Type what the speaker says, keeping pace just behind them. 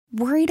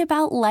Worried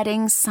about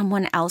letting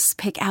someone else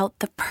pick out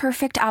the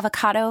perfect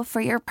avocado for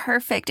your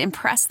perfect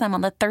impress them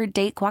on the third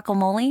date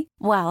guacamole?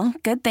 Well,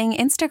 good thing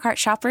Instacart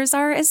shoppers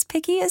are as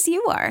picky as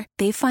you are.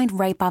 They find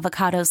ripe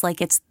avocados like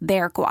it's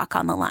their guac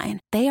on the line.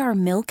 They are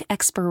milk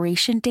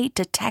expiration date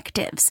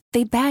detectives.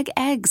 They bag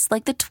eggs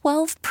like the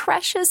 12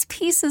 precious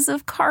pieces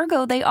of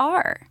cargo they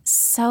are.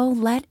 So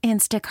let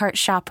Instacart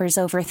shoppers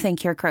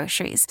overthink your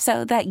groceries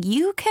so that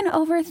you can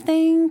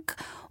overthink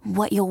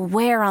what you'll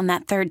wear on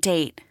that third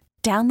date.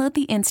 Download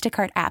the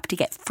Instacart app to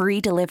get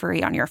free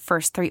delivery on your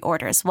first 3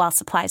 orders while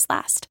supplies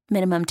last.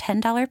 Minimum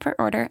 $10 per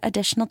order.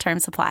 Additional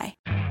terms apply.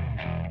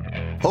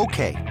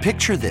 Okay,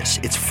 picture this.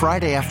 It's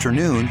Friday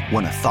afternoon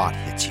when a thought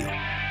hits you.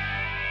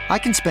 I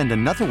can spend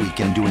another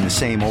weekend doing the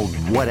same old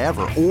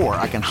whatever, or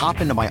I can hop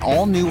into my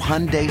all-new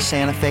Hyundai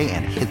Santa Fe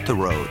and hit the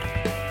road.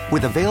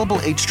 With available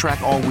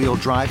H-Track all-wheel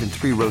drive and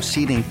 3-row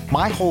seating,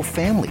 my whole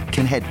family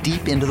can head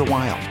deep into the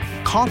wild.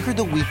 Conquer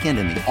the weekend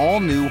in the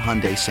all-new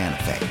Hyundai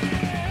Santa Fe.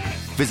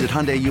 Visit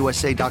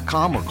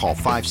HyundaiUSA.com or call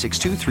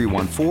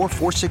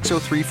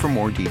 562-314-4603 for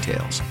more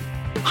details.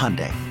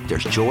 Hyundai,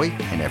 there's joy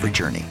in every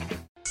journey.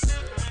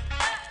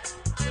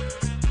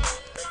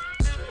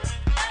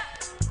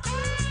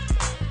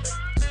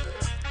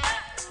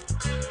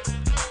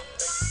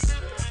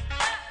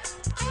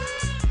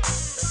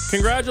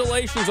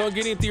 Congratulations on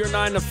getting through your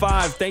 9 to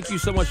 5. Thank you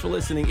so much for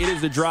listening. It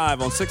is The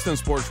Drive on 610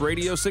 Sports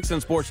Radio,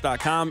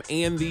 610sports.com,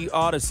 and the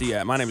Odyssey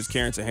app. My name is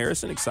Carrington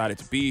Harrison. Excited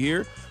to be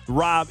here.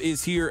 Rob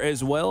is here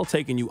as well,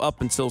 taking you up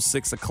until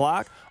 6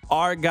 o'clock.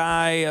 Our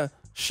guy,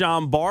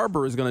 Shawn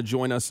Barber, is going to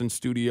join us in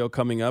studio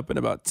coming up in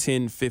about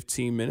 10,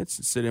 15 minutes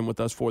and sit in with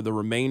us for the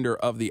remainder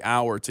of the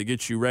hour to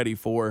get you ready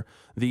for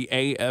the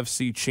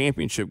AFC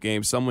Championship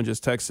game. Someone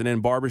just texted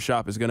in,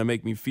 Barbershop is going to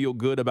make me feel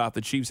good about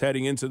the Chiefs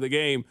heading into the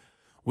game.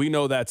 We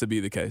know that to be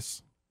the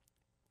case.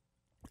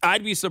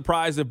 I'd be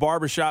surprised if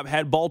Barbershop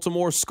had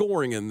Baltimore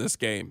scoring in this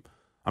game.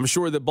 I'm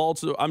sure that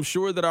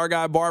our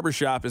guy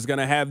Barbershop is going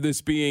to have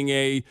this being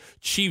a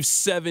Chiefs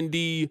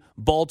 70,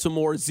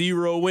 Baltimore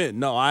 0 win.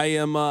 No,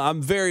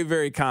 I'm very,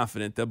 very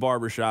confident that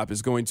Barbershop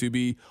is going to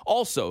be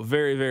also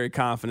very, very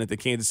confident the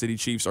Kansas City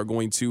Chiefs are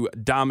going to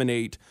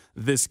dominate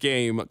this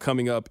game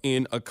coming up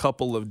in a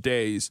couple of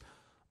days.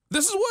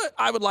 This is what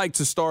I would like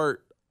to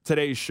start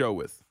today's show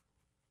with.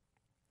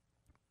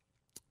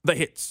 The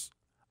hits.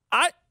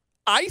 I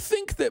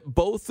think that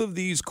both of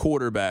these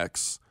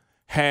quarterbacks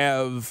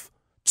have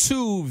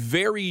two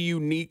very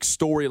unique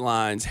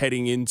storylines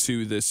heading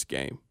into this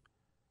game.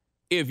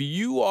 If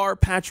you are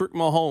Patrick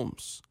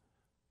Mahomes,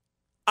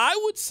 I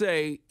would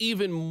say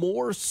even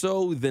more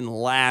so than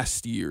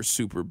last year's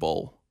Super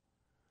Bowl,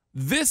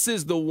 this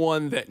is the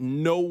one that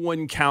no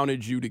one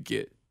counted you to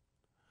get.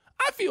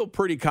 I feel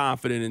pretty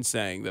confident in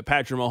saying that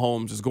Patrick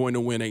Mahomes is going to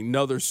win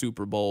another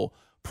Super Bowl,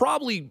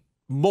 probably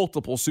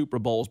multiple Super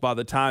Bowls by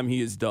the time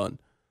he is done.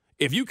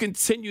 If you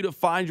continue to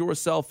find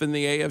yourself in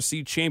the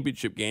AFC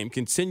Championship game,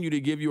 continue to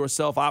give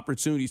yourself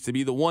opportunities to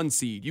be the 1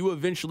 seed, you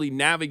eventually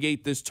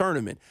navigate this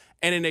tournament.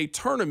 And in a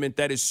tournament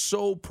that is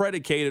so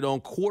predicated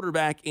on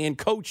quarterback and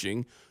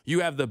coaching,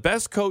 you have the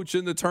best coach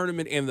in the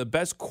tournament and the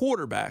best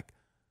quarterback.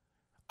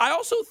 I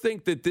also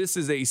think that this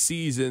is a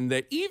season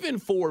that even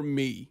for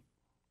me,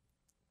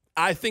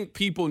 I think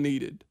people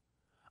needed.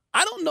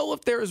 I don't know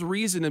if there is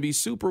reason to be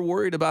super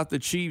worried about the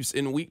Chiefs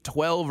in week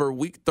 12 or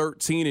week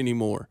 13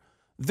 anymore.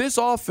 This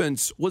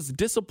offense was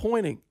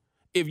disappointing.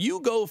 If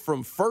you go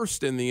from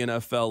first in the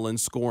NFL in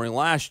scoring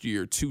last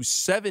year to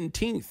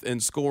 17th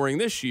in scoring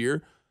this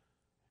year,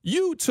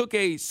 you took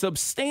a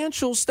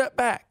substantial step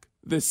back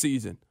this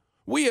season.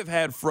 We have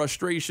had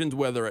frustrations,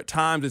 whether at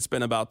times it's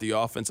been about the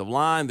offensive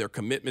line, their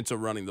commitment to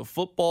running the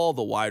football,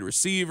 the wide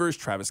receivers,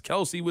 Travis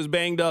Kelce was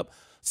banged up.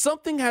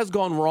 Something has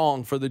gone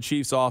wrong for the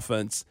Chiefs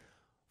offense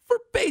for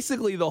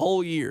basically the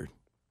whole year.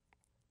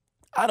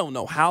 I don't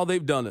know how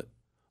they've done it,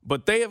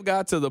 but they have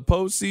got to the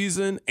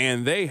postseason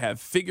and they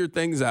have figured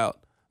things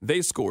out.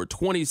 They scored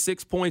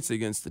 26 points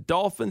against the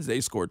Dolphins.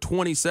 They scored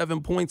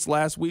 27 points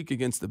last week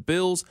against the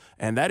Bills,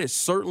 and that is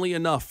certainly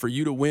enough for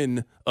you to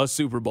win a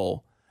Super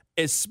Bowl,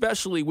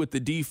 especially with the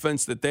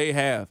defense that they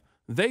have.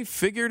 They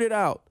figured it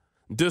out.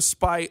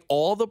 Despite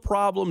all the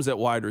problems at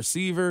wide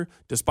receiver,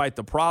 despite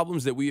the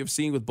problems that we have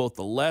seen with both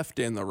the left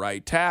and the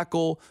right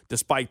tackle,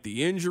 despite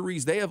the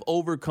injuries, they have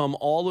overcome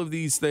all of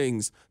these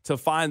things to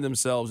find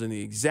themselves in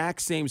the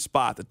exact same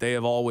spot that they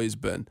have always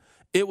been.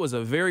 It was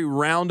a very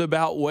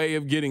roundabout way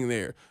of getting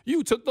there.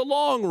 You took the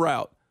long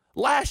route.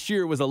 Last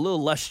year was a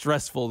little less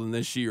stressful than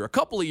this year. A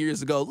couple of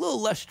years ago, a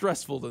little less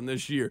stressful than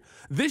this year.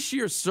 This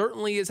year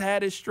certainly has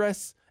had its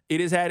stress. It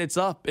has had its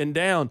up and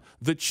down.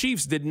 The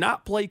Chiefs did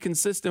not play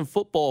consistent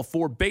football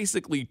for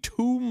basically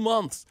 2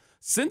 months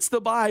since the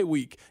bye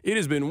week. It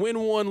has been win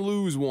one,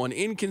 lose one,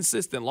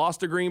 inconsistent. Lost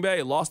to Green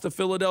Bay, lost to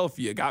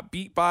Philadelphia, got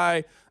beat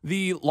by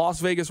the Las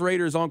Vegas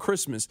Raiders on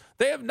Christmas.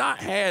 They have not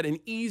had an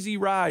easy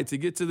ride to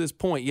get to this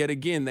point. Yet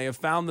again, they have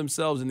found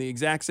themselves in the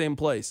exact same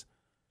place.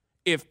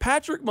 If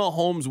Patrick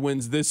Mahomes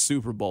wins this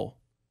Super Bowl,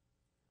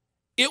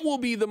 it will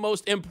be the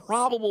most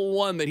improbable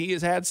one that he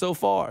has had so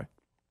far.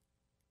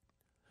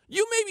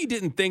 You maybe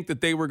didn't think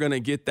that they were going to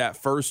get that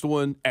first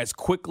one as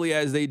quickly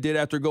as they did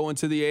after going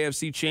to the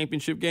AFC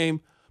Championship game,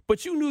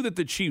 but you knew that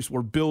the Chiefs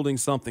were building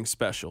something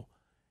special.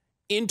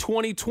 In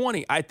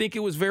 2020, I think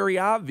it was very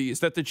obvious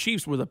that the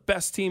Chiefs were the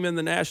best team in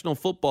the National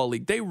Football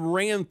League. They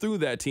ran through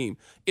that team.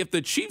 If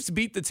the Chiefs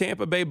beat the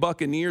Tampa Bay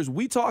Buccaneers,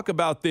 we talk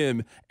about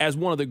them as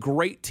one of the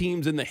great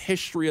teams in the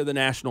history of the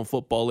National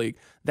Football League.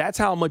 That's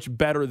how much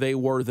better they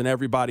were than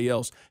everybody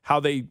else. How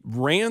they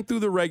ran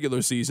through the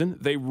regular season.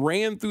 They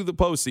ran through the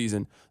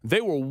postseason.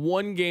 They were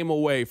one game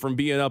away from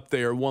being up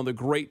there, one of the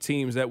great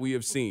teams that we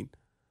have seen.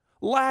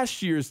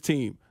 Last year's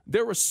team,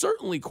 there were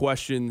certainly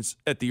questions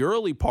at the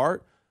early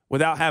part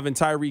without having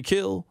Tyreek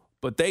Hill,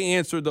 but they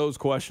answered those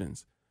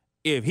questions.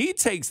 If he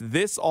takes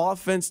this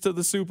offense to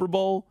the Super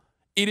Bowl,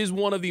 it is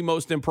one of the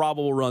most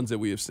improbable runs that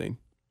we have seen.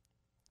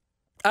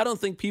 I don't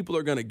think people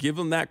are going to give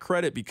him that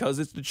credit because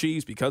it's the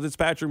Chiefs, because it's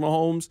Patrick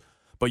Mahomes,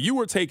 but you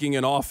were taking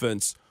an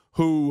offense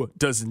who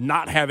does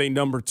not have a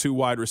number 2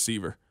 wide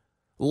receiver.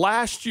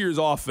 Last year's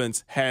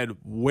offense had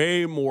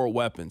way more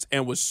weapons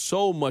and was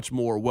so much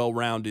more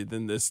well-rounded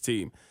than this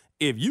team.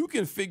 If you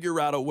can figure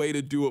out a way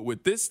to do it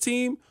with this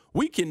team,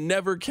 we can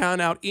never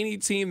count out any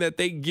team that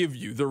they give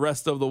you the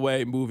rest of the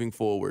way moving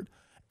forward.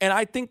 And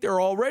I think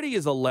there already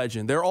is a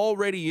legend. There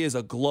already is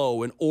a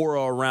glow and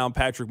aura around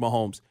Patrick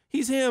Mahomes.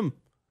 He's him.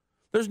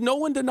 There's no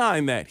one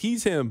denying that.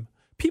 He's him.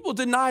 People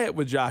deny it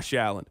with Josh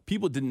Allen.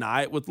 People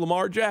deny it with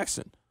Lamar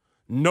Jackson.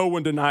 No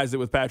one denies it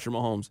with Patrick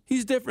Mahomes.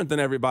 He's different than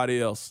everybody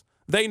else.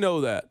 They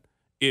know that.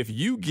 If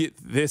you get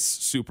this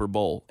Super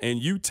Bowl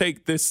and you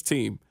take this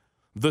team,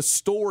 the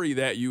story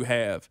that you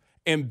have,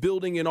 and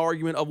building an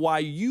argument of why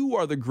you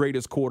are the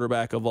greatest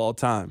quarterback of all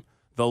time,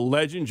 the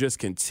legend just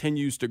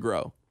continues to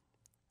grow.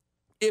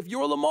 If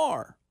you're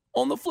Lamar,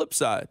 on the flip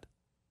side,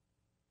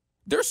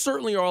 there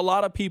certainly are a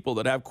lot of people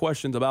that have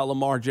questions about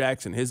Lamar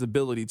Jackson, his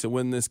ability to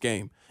win this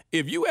game.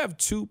 If you have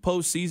 2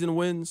 postseason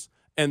wins,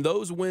 and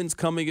those wins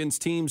come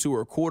against teams who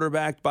are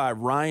quarterbacked by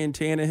Ryan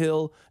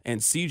Tannehill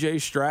and C.J.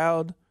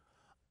 Stroud,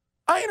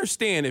 I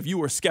understand if you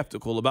were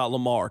skeptical about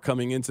Lamar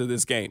coming into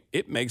this game.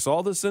 It makes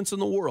all the sense in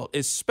the world,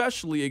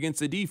 especially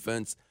against a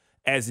defense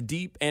as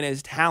deep and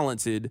as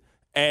talented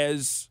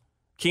as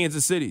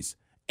Kansas City's.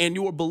 And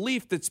your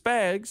belief that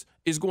Spags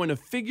is going to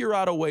figure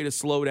out a way to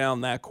slow down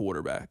that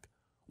quarterback,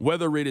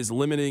 whether it is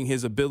limiting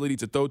his ability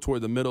to throw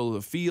toward the middle of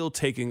the field,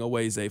 taking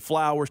away Zay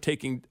Flowers,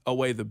 taking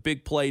away the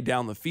big play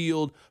down the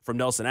field from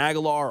Nelson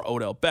Aguilar or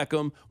Odell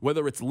Beckham,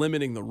 whether it's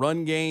limiting the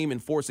run game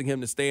and forcing him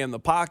to stay in the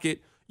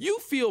pocket. You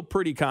feel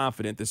pretty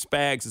confident that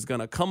Spags is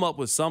going to come up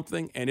with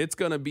something, and it's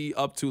going to be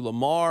up to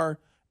Lamar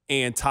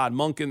and Todd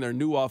Monken, their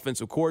new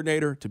offensive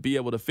coordinator, to be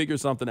able to figure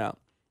something out.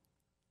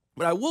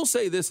 But I will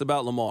say this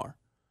about Lamar.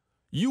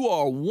 You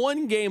are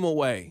one game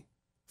away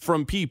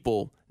from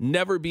people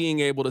never being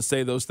able to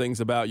say those things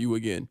about you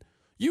again.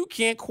 You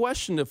can't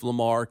question if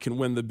Lamar can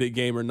win the big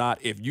game or not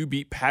if you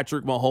beat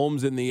Patrick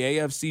Mahomes in the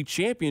AFC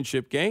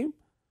Championship game.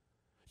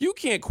 You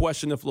can't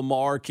question if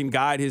Lamar can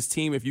guide his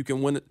team if you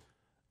can win it.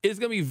 It's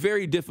going to be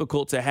very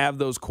difficult to have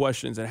those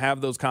questions and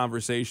have those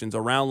conversations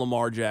around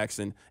Lamar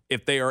Jackson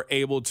if they are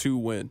able to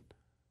win.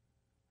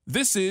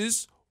 This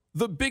is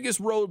the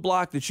biggest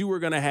roadblock that you are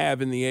going to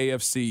have in the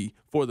AFC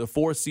for the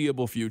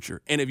foreseeable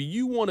future. And if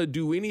you want to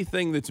do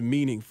anything that's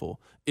meaningful,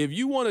 if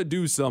you want to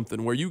do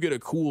something where you get a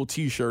cool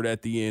T-shirt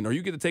at the end, or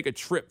you get to take a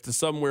trip to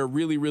somewhere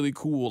really, really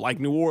cool like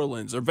New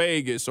Orleans or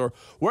Vegas or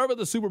wherever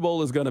the Super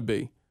Bowl is going to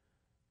be,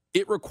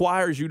 it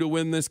requires you to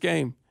win this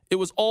game. It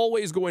was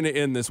always going to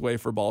end this way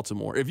for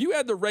Baltimore. If you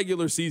had the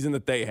regular season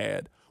that they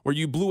had, where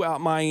you blew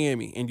out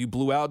Miami and you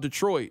blew out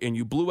Detroit and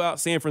you blew out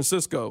San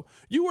Francisco,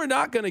 you were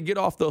not going to get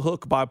off the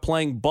hook by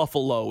playing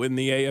Buffalo in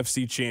the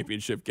AFC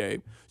Championship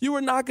game. You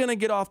were not going to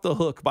get off the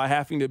hook by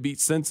having to beat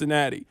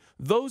Cincinnati.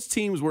 Those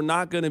teams were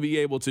not going to be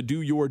able to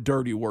do your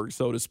dirty work,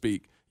 so to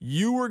speak.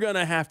 You were going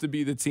to have to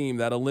be the team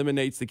that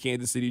eliminates the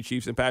Kansas City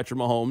Chiefs and Patrick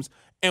Mahomes,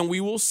 and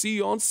we will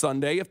see on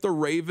Sunday if the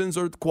Ravens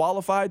are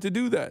qualified to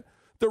do that.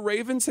 The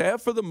Ravens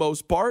have, for the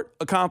most part,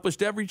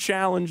 accomplished every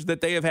challenge that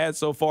they have had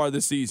so far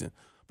this season.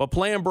 But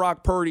playing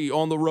Brock Purdy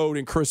on the road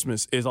in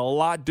Christmas is a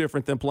lot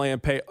different than playing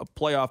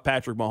playoff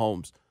Patrick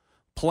Mahomes.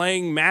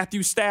 Playing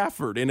Matthew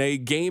Stafford in a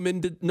game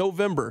in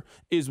November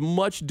is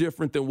much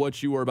different than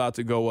what you are about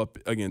to go up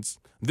against.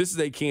 This is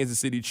a Kansas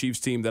City Chiefs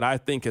team that I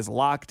think is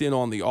locked in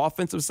on the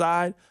offensive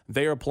side.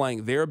 They are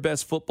playing their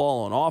best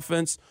football on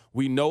offense.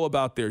 We know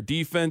about their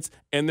defense,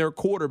 and their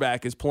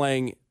quarterback is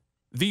playing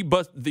the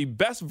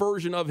best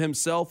version of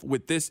himself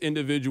with this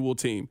individual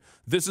team.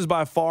 This is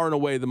by far and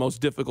away the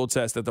most difficult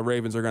test that the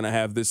Ravens are going to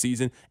have this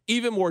season,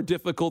 even more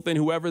difficult than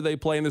whoever they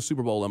play in the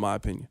Super Bowl, in my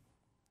opinion.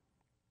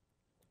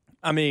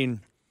 I mean,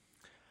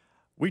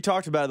 we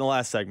talked about it in the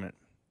last segment.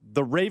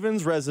 The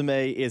Ravens'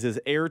 resume is as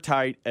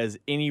airtight as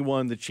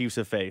anyone the Chiefs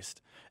have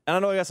faced. And I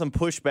know I got some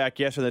pushback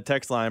yesterday in the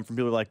text line from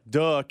people like,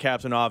 duh,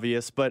 Captain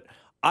Obvious, but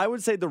I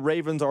would say the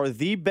Ravens are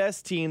the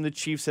best team the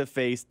Chiefs have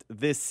faced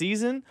this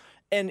season,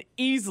 and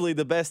easily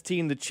the best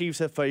team the Chiefs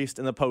have faced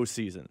in the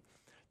postseason.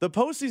 The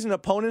postseason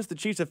opponents the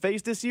Chiefs have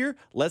faced this year,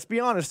 let's be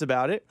honest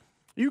about it,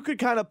 you could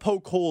kind of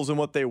poke holes in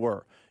what they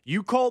were.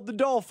 You called the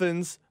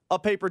Dolphins a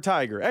paper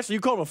tiger. Actually,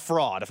 you called them a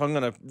fraud, if I'm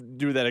going to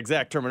do that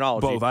exact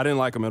terminology. Both. I didn't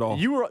like them at all.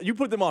 You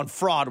put them on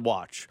fraud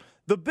watch.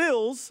 The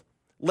Bills,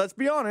 let's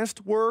be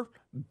honest, were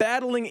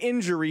battling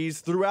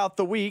injuries throughout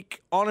the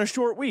week on a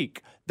short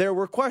week. There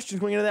were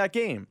questions going into that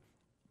game.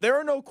 There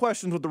are no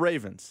questions with the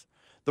Ravens.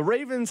 The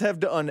Ravens have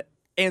done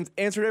and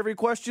answered every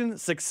question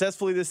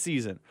successfully this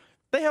season.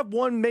 They have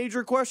one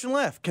major question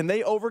left. Can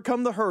they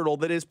overcome the hurdle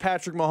that is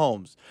Patrick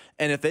Mahomes?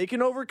 And if they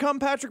can overcome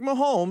Patrick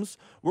Mahomes,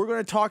 we're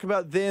going to talk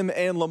about them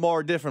and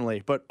Lamar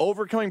differently. But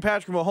overcoming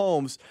Patrick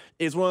Mahomes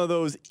is one of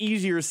those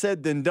easier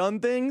said than done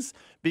things,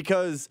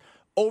 because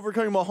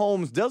overcoming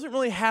Mahomes doesn't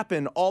really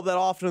happen all that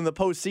often in the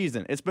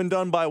postseason. It's been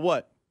done by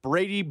what?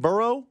 Brady,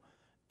 Burrow?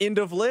 End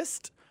of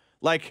list?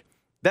 Like,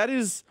 that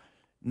is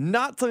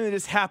not something that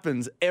just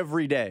happens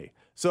every day.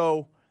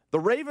 So the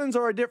Ravens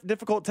are a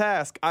difficult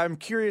task. I'm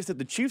curious if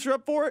the Chiefs are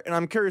up for it, and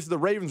I'm curious if the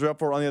Ravens are up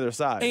for it on the other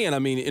side. And, I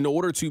mean, in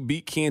order to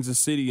beat Kansas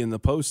City in the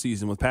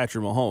postseason with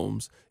Patrick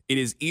Mahomes, it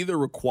is either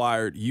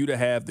required you to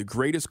have the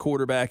greatest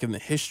quarterback in the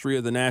history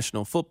of the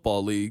National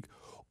Football League,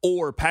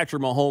 or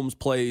Patrick Mahomes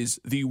plays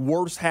the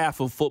worst half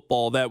of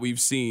football that we've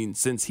seen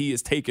since he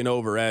has taken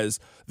over as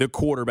the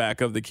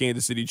quarterback of the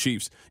Kansas City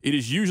Chiefs. It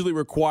is usually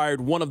required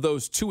one of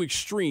those two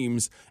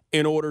extremes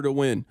in order to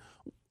win.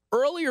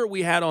 Earlier,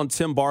 we had on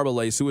Tim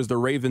Barbalace, who is the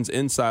Ravens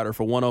insider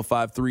for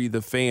 105.3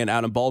 The Fan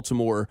out in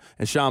Baltimore,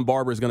 and Shawn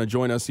Barber is going to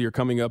join us here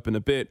coming up in a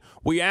bit.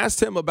 We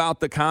asked him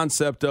about the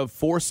concept of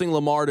forcing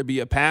Lamar to be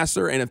a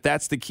passer and if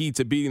that's the key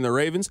to beating the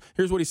Ravens.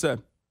 Here's what he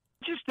said.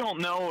 Just don't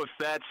know if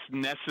that's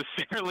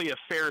necessarily a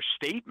fair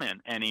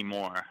statement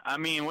anymore. I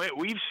mean,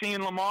 we've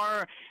seen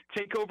Lamar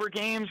take over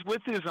games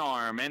with his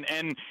arm, and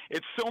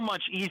it's so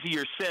much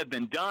easier said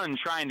than done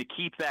trying to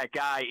keep that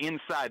guy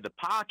inside the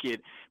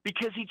pocket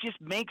because he just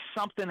makes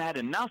something out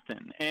of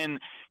nothing. And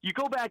you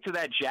go back to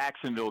that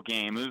Jacksonville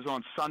game. It was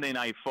on Sunday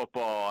Night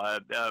Football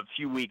a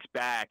few weeks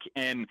back,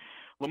 and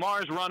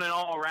Lamar's running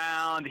all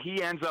around.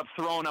 He ends up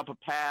throwing up a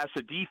pass.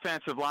 A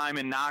defensive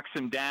lineman knocks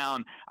him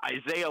down.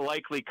 Isaiah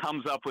Likely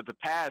comes up with the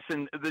pass,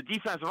 and the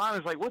defensive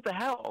lineman's like, "What the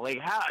hell? Like,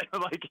 how?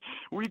 Like,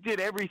 we did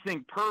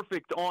everything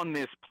perfect on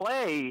this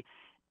play,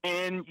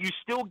 and you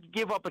still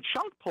give up a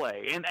chunk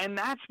play." And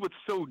that's what's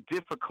so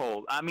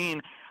difficult. I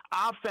mean,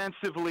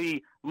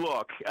 offensively,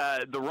 look,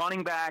 the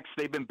running backs,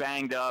 they've been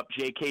banged up.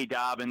 J.K.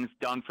 Dobbins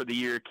done for the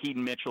year.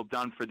 Keaton Mitchell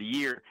done for the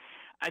year.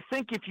 I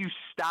think if you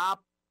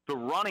stop the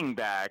running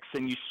backs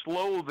and you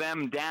slow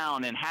them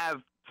down and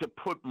have to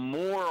put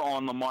more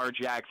on Lamar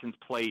Jackson's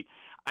plate,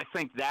 I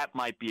think that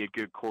might be a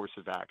good course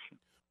of action.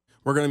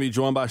 We're going to be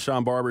joined by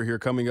Shawn Barber here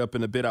coming up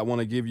in a bit. I want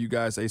to give you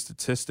guys a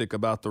statistic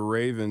about the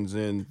Ravens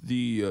and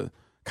the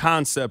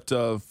concept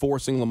of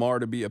forcing Lamar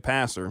to be a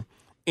passer.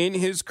 In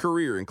his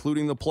career,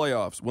 including the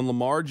playoffs, when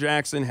Lamar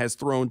Jackson has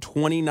thrown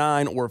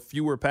 29 or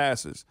fewer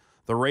passes,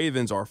 the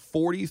Ravens are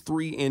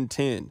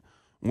 43-10.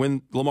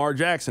 When Lamar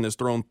Jackson has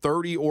thrown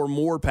 30 or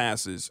more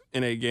passes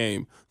in a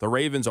game, the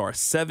Ravens are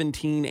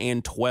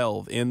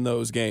 17-12 in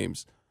those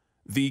games.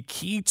 The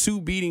key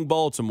to beating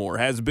Baltimore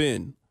has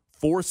been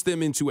force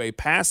them into a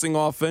passing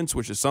offense,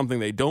 which is something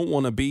they don't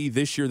want to be.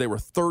 This year they were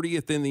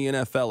 30th in the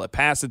NFL at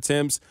pass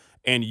attempts,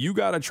 and you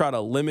got to try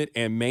to limit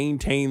and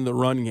maintain the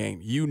run game.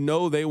 You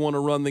know they want to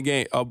run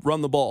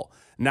the ball.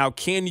 Now,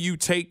 can you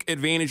take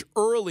advantage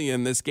early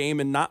in this game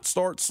and not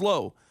start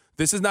slow?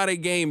 This is not a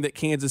game that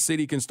Kansas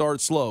City can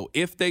start slow.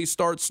 If they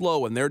start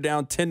slow and they're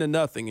down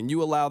 10-0 and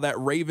you allow that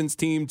Ravens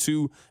team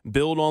to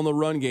build on the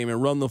run game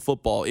and run the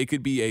football, it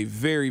could be a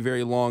very,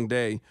 very long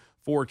day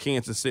for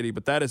Kansas City.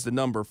 But that is the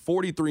number,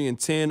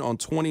 43-10 on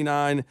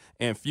 29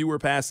 and fewer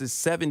passes,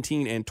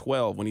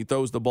 17-12 when he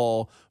throws the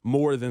ball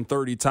more than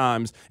 30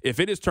 times. If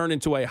it is turned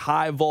into a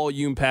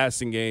high-volume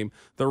passing game,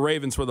 the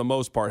Ravens, for the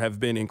most part, have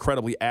been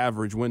incredibly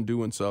average when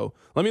doing so.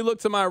 Let me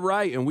look to my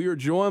right, and we are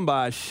joined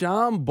by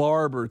Shawn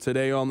Barber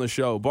today on the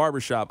show.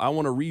 Barbershop, I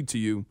want to read to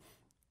you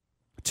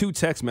two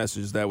text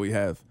messages that we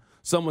have.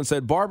 Someone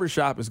said,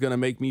 Barbershop is going to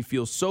make me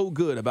feel so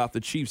good about the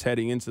Chiefs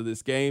heading into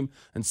this game.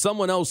 And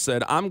someone else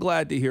said, I'm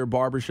glad to hear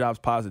Barbershop's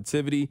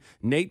positivity.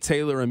 Nate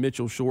Taylor and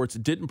Mitchell Schwartz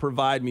didn't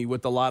provide me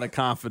with a lot of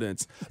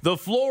confidence. The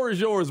floor is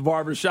yours,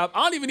 Barbershop.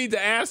 I don't even need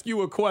to ask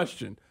you a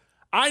question.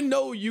 I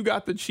know you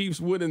got the Chiefs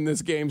winning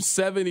this game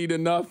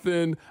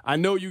 70-0. I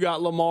know you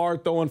got Lamar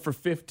throwing for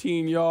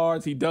 15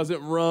 yards. He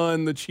doesn't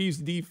run. The Chiefs'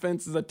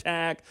 defenses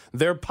attack.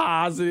 They're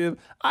positive.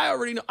 I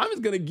already know. I'm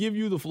just going to give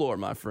you the floor,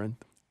 my friend.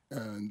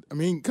 I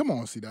mean, come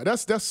on, C-Dot.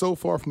 That's so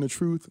far from the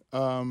truth.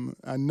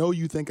 I know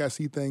you think I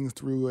see things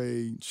through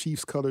a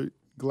Chiefs-colored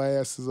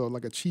glasses or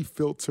like a Chief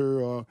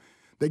filter, or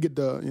they get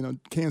the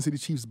Kansas City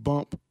Chiefs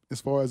bump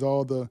as far as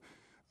all the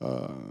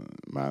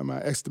my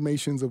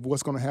estimations of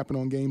what's going to happen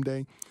on game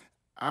day.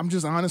 I'm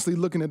just honestly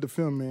looking at the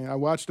film, man. I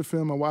watch the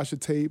film, I watch the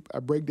tape, I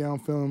break down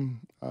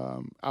film. I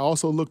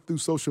also look through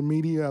social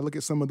media. I look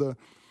at some of the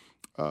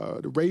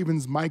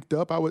Ravens mic'd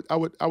up. I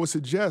would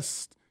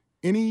suggest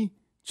any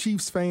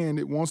Chiefs fan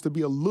that wants to be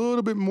a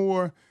little bit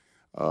more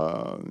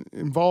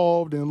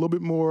involved and a little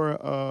bit more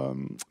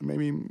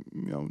maybe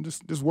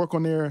just work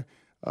on their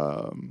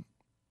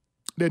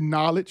their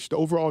knowledge, the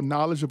overall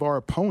knowledge of our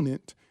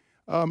opponent.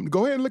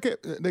 Go ahead and look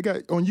at, they got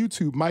on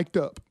YouTube, Mic'd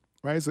Up,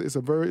 right? It's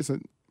a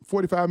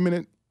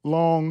 45-minute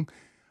long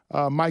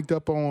mic'd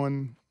up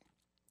on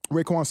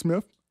Raekwon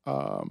Smith.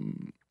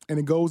 And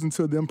it goes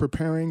into them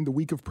preparing the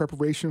week of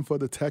preparation for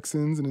the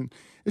Texans. And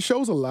it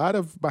shows a lot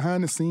of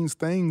behind-the-scenes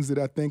things that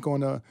I think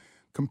on a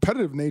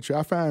competitive nature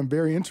I find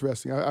very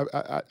interesting.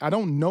 I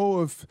don't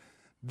know if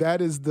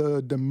that is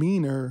the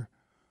demeanor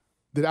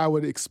that I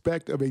would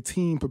expect of a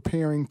team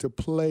preparing to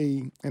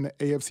play in an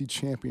AFC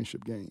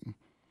Championship game.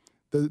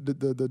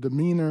 The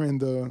demeanor and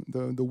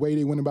the way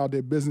they went about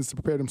their business to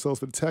prepare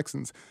themselves for the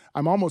Texans.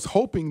 I'm almost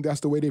hoping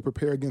that's the way they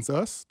prepare against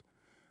us,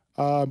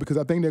 because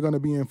I think they're going to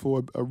be in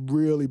for a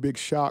really big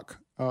shock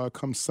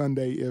come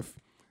Sunday if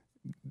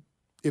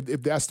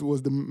that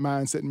was the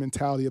mindset and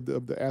mentality of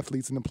the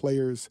athletes and the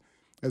players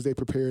as they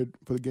prepared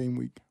for the game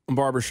week.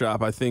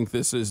 Barbershop, I think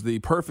this is the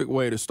perfect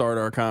way to start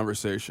our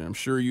conversation. I'm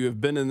sure you have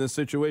been in this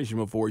situation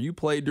before. You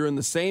played during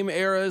the same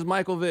era as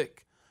Michael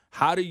Vick.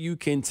 How do you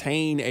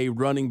contain a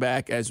running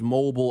back as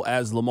mobile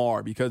as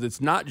Lamar? Because it's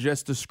not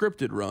just the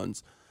scripted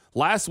runs.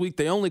 Last week,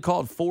 they only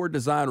called 4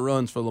 design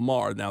runs for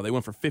Lamar. Now, they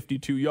went for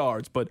 52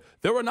 yards, but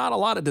there were not a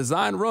lot of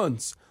design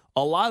runs.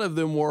 A lot of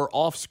them were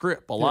off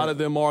script. A lot of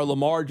them are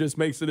Lamar just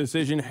makes the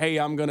decision, hey,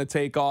 I'm going to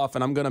take off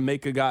and I'm going to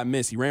make a guy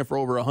miss. He ran for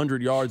over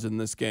 100 yards in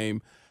this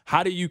game.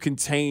 How do you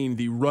contain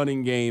the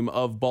running game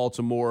of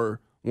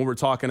Baltimore when we're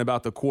talking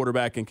about the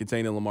quarterback and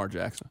containing Lamar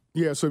Jackson?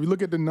 Yeah, so if you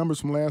look at the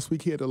numbers from last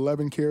week, he had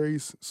 11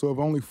 carries. So if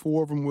only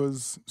 4 of them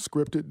was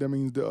scripted, that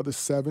means the other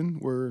 7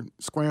 were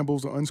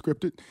scrambles or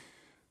unscripted.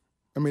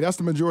 I mean, that's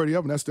the majority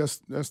of them.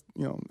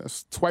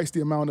 That's twice the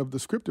amount of the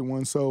scripted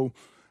ones. So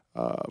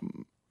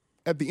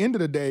at the end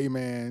of the day,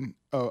 man,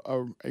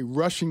 a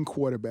rushing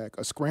quarterback,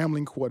 a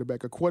scrambling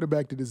quarterback, a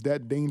quarterback that is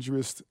that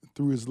dangerous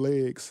through his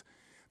legs,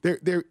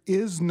 there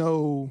is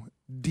no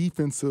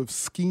defensive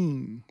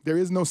scheme. There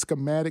is no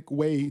schematic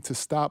way to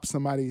stop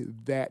somebody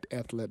that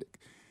athletic.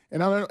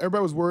 And I know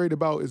everybody was worried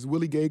about, is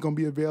Willie Gay going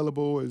to be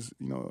available? Is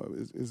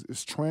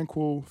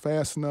Tranquil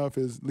fast enough?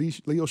 Is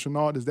Leo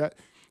Chenard, is that,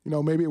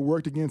 maybe it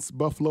worked against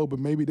Buffalo, but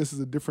maybe this is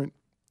a different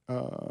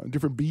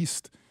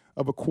beast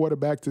of a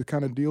quarterback to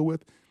kind of deal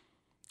with.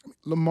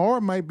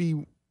 Lamar might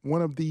be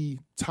one of the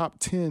top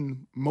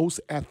 10 most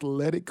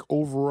athletic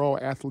overall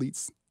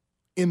athletes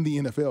in the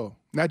NFL.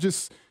 Not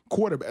just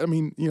quarterback. I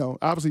mean,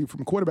 obviously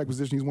from a quarterback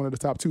position, he's one of the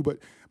top 2. But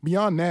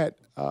beyond that,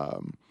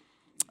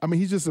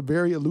 he's just a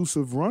very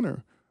elusive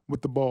runner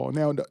with the ball.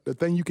 Now, the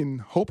thing you can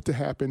hope to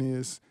happen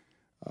is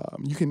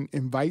you can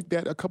invite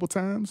that a couple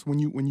times when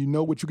you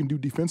know what you can do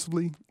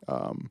defensively.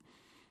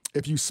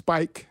 If you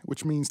spike,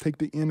 which means take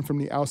the end from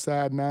the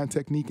outside 9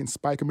 technique and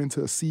spike them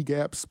into a C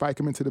gap, spike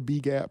them into the B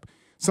gap.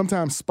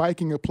 Sometimes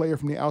spiking a player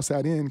from the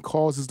outside in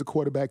causes the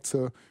quarterback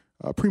to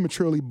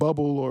prematurely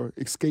bubble or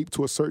escape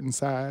to a certain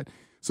side.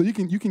 So you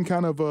can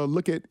kind of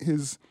look at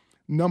his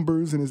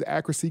numbers and his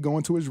accuracy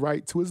going to his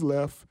right, to his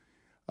left,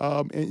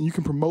 and you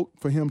can promote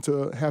for him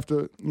to have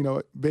to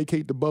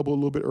vacate the bubble a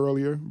little bit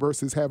earlier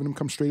versus having him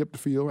come straight up the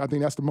field. I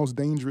think that's the most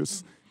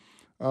dangerous,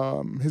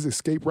 his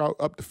escape route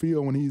up the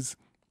field when he's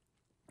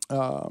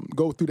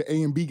go through the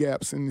A and B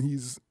gaps and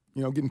he's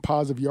getting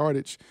positive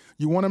yardage.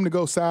 You want him to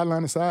go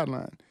sideline to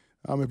sideline.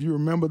 If you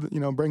remember,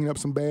 bringing up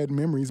some bad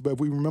memories, but if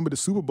we remember the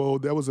Super Bowl,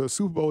 there was a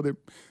Super Bowl that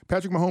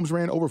Patrick Mahomes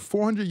ran over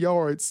 400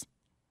 yards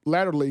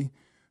laterally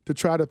to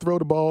try to throw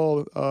the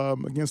ball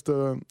against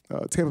the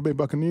Tampa Bay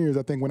Buccaneers,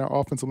 I think, when our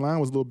offensive line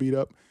was a little beat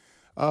up.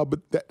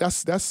 But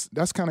that's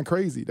kind of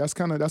crazy. That's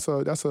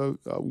a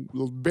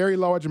very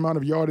large amount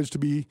of yardage to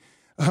be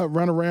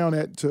run around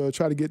at to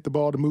try to get the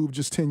ball to move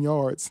just 10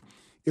 yards.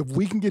 If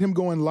we can get him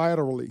going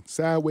laterally,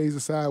 sideways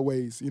to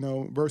sideways,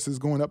 versus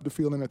going up the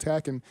field and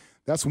attacking,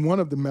 that's one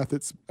of the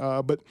methods.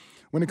 But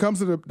when it comes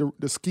to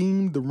the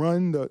scheme, the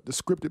run, the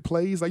scripted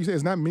plays, like you said,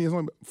 it's not many. It's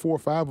only 4 or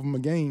 5 of them a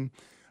game.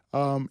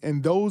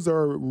 And those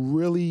are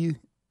really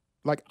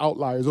like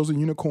outliers. Those are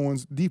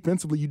unicorns.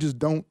 Defensively, you just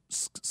don't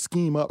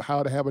scheme up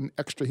how to have an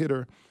extra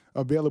hitter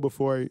available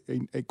for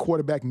a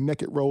quarterback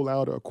naked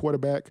rollout or a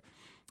quarterback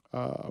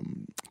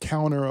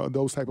counter or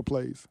those type of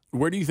plays.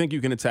 Where do you think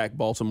you can attack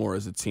Baltimore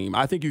as a team?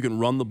 I think you can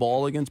run the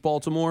ball against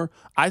Baltimore.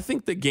 I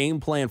think the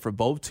game plan for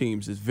both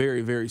teams is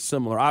very, very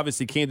similar.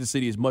 Obviously, Kansas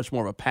City is much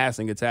more of a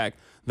passing attack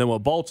than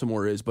what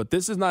Baltimore is, but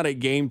this is not a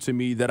game to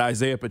me that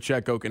Isaiah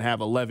Pacheco can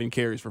have 11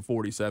 carries for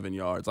 47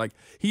 yards. Like,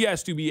 he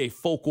has to be a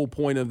focal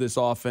point of this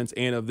offense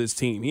and of this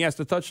team. He has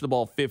to touch the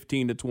ball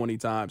 15 to 20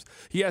 times.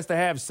 He has to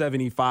have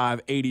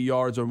 75, 80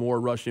 yards or more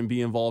rushing,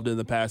 be involved in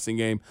the passing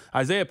game.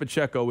 Isaiah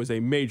Pacheco is a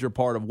major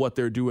part of what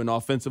they're doing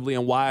offensively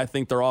and why I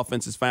think their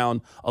offense has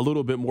found a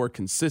little bit more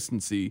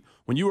consistency.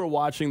 When you were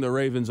watching the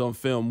Ravens on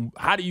film,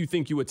 how do you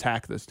think you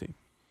attack this team?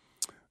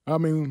 I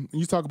mean,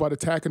 you talk about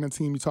attacking a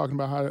team, you're talking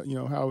about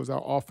how is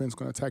our offense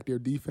going to attack their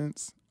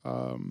defense.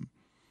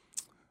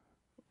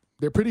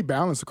 They're pretty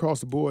balanced across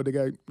the board. They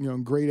got,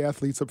 great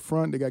athletes up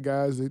front. They got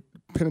guys that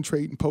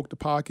penetrate and poke the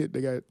pocket.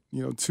 They got,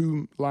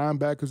 2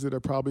 linebackers that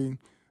are probably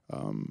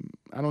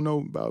I don't know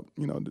about,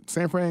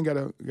 San Fran got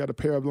a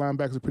pair of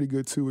linebackers that are pretty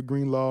good too with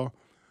Greenlaw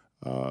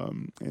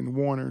and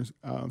Warner's.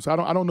 So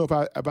I don't know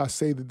if I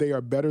say that they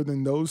are better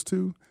than those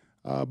two,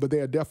 but they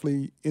are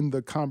definitely in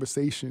the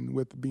conversation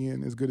with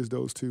being as good as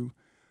those two.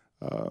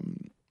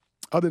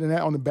 Other than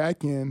that, on the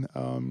back end,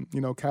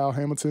 Kyle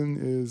Hamilton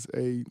is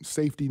a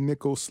safety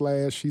nickel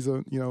slash. He's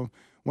one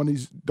of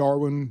these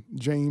Darwin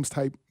James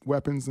type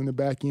weapons in the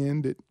back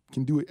end that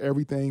can do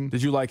everything.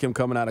 Did you like him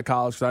coming out of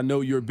college? Because I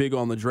know you're big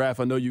on the draft.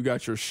 I know you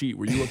got your sheet.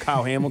 Were you a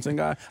Kyle Hamilton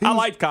guy? I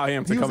liked Kyle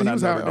Hamilton coming out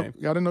of Notre Dame.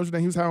 I didn't know your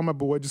name. He was high on my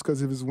board just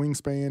because of his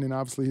wingspan and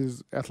obviously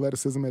his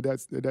athleticism at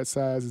that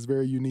size is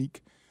very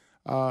unique.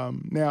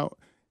 Now,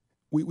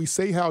 we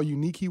say how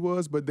unique he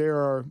was, but there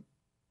are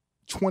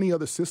 20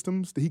 other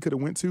systems that he could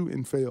have went to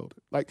and failed.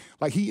 Like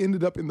he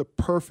ended up in the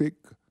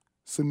perfect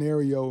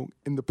scenario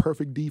in the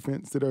perfect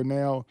defense that are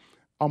now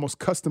almost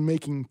custom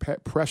making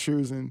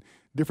pressures and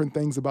different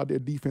things about their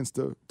defense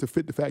to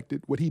fit the fact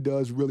that what he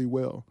does really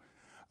well.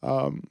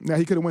 Now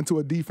he could have went to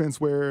a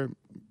defense where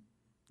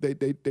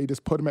they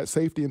just put him at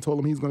safety and told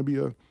him he's going to be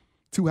a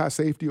 2-high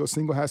safety or a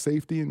single high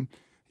safety, and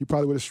he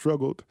probably would have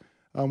struggled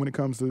when it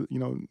comes to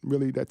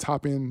really that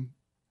top end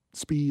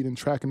speed and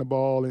tracking the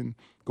ball and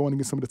going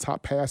against some of the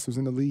top passers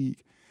in the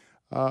league.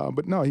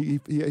 But no, he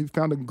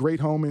found a great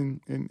home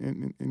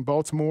in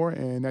Baltimore,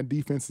 and that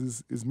defense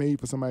is made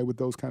for somebody with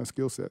those kind of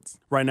skill sets.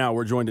 Right now,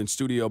 we're joined in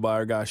studio by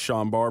our guy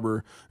Shawn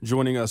Barber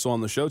joining us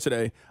on the show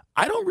today.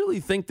 I don't really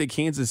think that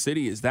Kansas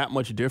City is that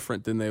much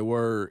different than they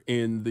were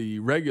in the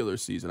regular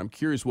season. I'm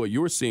curious what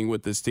you're seeing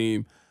with this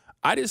team.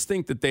 I just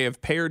think that they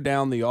have pared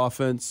down the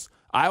offense.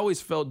 I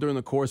always felt during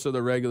the course of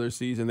the regular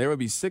season, there would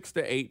be 6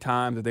 to 8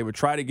 times that they would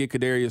try to get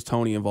Kadarius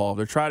Toney involved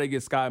or try to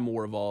get Sky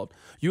Moore involved.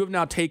 You have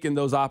now taken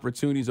those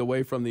opportunities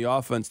away from the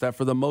offense that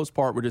for the most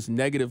part were just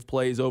negative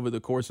plays over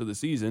the course of the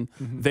season.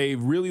 Mm-hmm.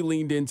 They've really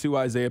leaned into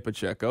Isaiah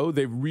Pacheco.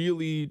 They've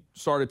really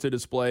started to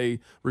display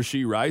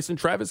Rashee Rice. And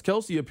Travis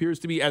Kelce appears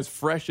to be as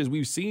fresh as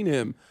we've seen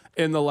him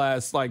in the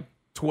last,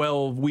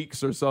 12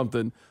 weeks or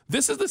something.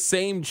 This is the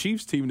same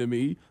Chiefs team to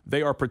me.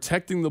 They are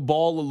protecting the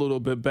ball a little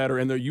bit better,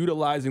 and they're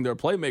utilizing their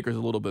playmakers a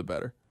little bit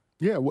better.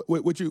 Yeah,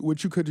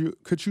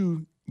 could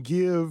you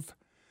give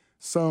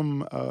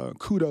some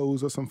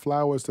kudos or some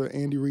flowers to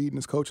Andy Reid and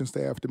his coaching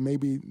staff that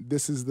maybe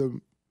this is the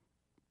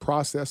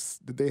process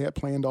that they had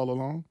planned all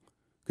along?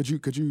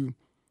 Could you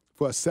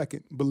for a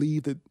second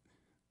believe that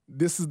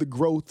this is the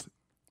growth,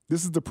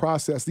 this is the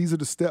process, these are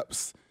the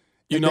steps?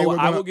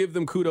 I will give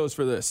them kudos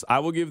for this. I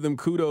will give them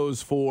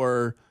kudos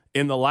for,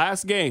 in the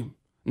last game,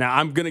 now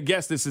I'm going to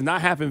guess this has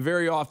not happened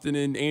very often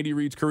in Andy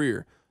Reid's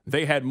career,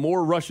 they had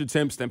more rush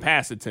attempts than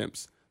pass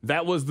attempts.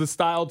 That was the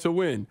style to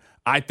win.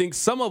 I think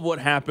some of what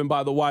happened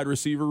by the wide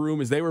receiver room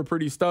is they were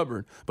pretty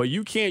stubborn. But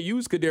you can't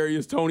use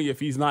Kadarius Toney if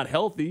he's not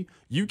healthy.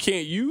 You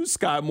can't use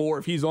Sky Moore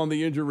if he's on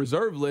the injured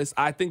reserve list.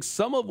 I think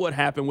some of what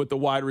happened with the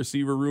wide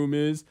receiver room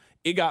is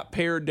it got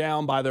pared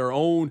down by their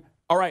own,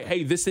 all right,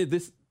 hey, this.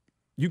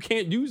 You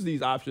can't use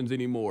these options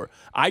anymore.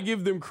 I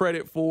give them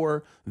credit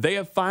for they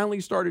have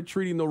finally started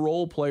treating the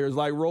role players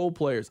like role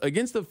players.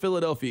 Against the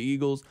Philadelphia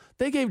Eagles,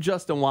 they gave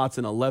Justin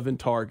Watson 11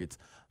 targets.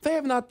 They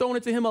have not thrown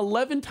it to him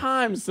 11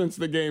 times since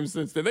the game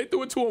since then. They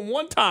threw it to him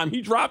one time.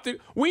 He dropped it.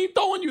 We ain't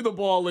throwing you the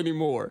ball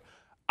anymore.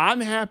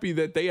 I'm happy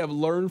that they have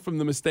learned from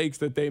the mistakes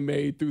that they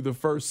made through the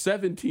first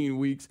 17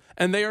 weeks,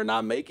 and they are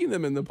not making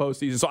them in the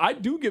postseason. So I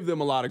do give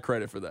them a lot of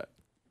credit for that.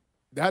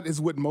 That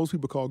is what most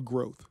people call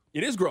growth.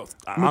 It is growth.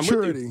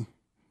 Maturity.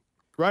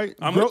 Right?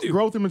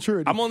 Growth and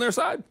maturity. I'm on their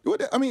side.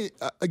 I mean,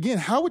 again,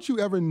 how would you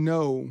ever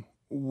know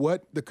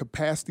what the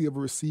capacity of a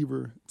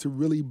receiver to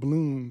really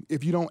bloom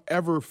if you don't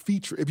ever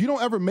feature, if you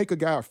don't ever make a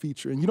guy a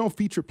feature and you don't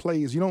feature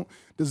plays, you don't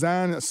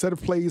design a set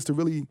of plays to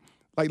really,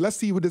 let's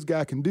see what this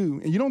guy can do,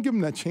 and you don't give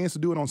him that chance to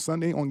do it on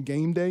Sunday, on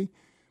game day,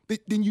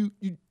 then you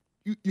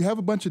have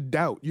a bunch of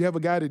doubt. You have a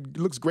guy that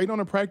looks great on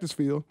a practice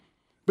field,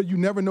 but you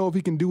never know if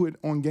he can do it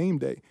on game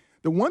day.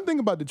 The one thing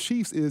about the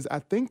Chiefs is I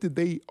think that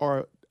they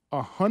are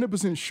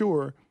 100%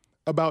 sure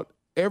about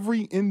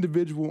every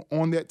individual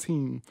on that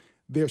team,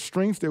 their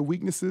strengths, their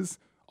weaknesses,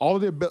 all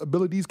of their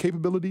abilities,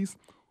 capabilities,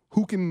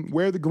 who can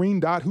wear the green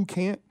dot, who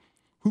can't,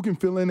 who can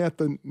fill in at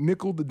the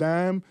nickel, the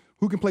dime,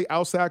 who can play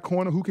outside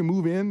corner, who can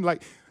move in.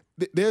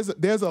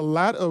 There's a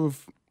lot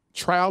of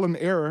trial and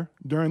error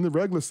during the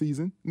regular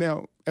season.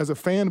 Now, as a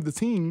fan of the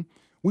team,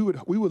 we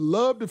would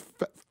love to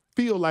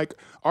feel like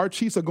our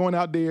Chiefs are going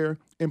out there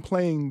and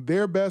playing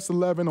their best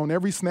 11 on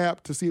every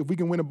snap to see if we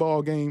can win a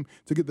ball game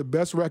to get the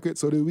best record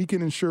so that we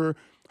can ensure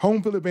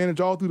home field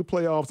advantage all through the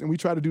playoffs, and we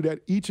try to do that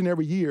each and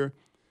every year.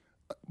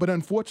 But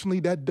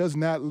unfortunately, that does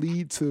not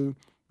lead to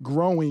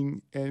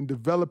growing and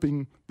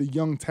developing the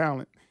young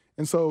talent.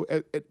 And so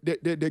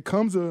there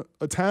comes a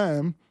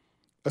time,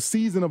 a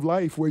season of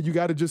life where you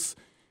got to just,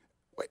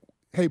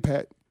 hey,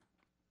 Pat,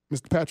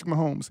 Mr. Patrick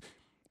Mahomes,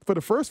 for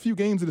the first few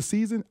games of the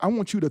season, I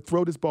want you to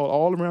throw this ball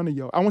all around the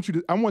yard.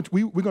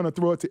 We're going to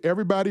throw it to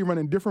everybody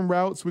running different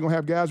routes. We're going to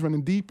have guys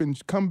running deep and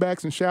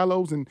comebacks and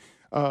shallows and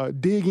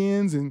dig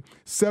ins and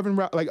 7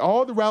 route,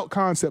 all the route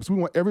concepts. We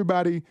want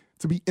everybody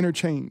to be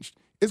interchanged.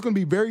 it's going to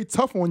be very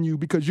tough on you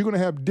because you're going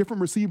to have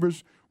different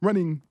receivers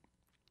running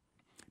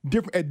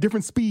at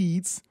different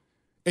speeds,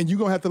 and you're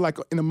going to have to, like,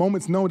 in a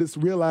moment's notice,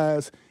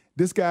 realize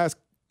this guy's,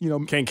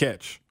 can't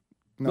catch.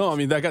 No, I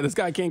mean this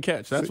guy can't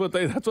catch. That's what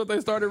they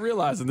started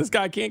realizing. This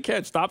guy can't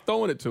catch. Stop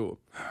throwing it to him.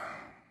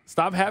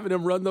 Stop having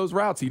him run those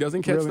routes. He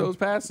doesn't catch those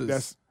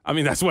passes.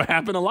 That's what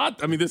happened a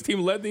lot. I mean, this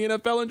team led the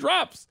NFL in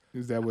drops.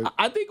 Is that what?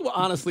 I think what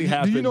honestly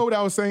happened. Do you know what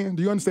I was saying?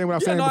 Do you understand what I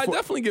was saying? No, before? I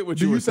definitely get what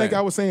you were saying. Do you think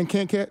I was saying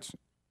can't catch?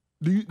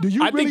 Do you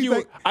really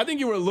think? I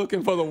think you were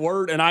looking for the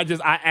word, and I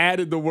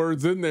added the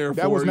words in there.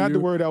 That was not the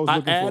word I was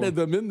looking for. I added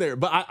them in there,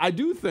 but I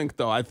do think,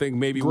 though,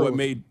 maybe what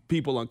made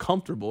people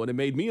uncomfortable, and it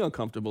made me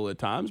uncomfortable at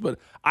times, but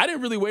I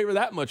didn't really waver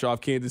that much off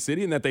Kansas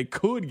City, and that they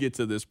could get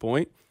to this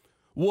point.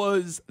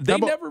 Was they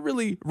never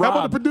really? Rob, how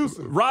about the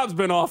producer? Rob's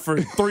been off for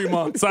 3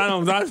 months.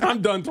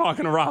 I'm done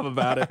talking to Rob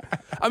about it.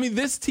 I mean,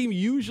 this team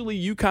usually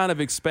you kind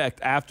of expect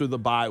after the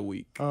bye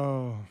week.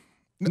 Oh.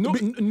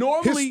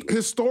 Normally,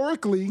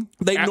 historically,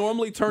 they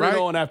normally turn it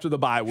on after the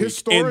bye week,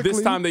 and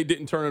this time they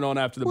didn't turn it on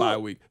after the bye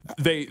week.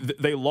 They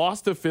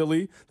lost to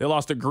Philly, they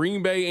lost to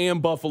Green Bay and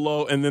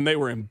Buffalo, and then they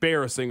were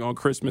embarrassing on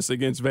Christmas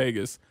against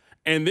Vegas.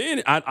 And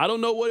then I don't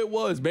know what it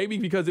was. Maybe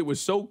because it was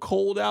so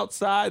cold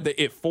outside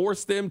that it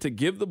forced them to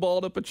give the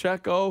ball to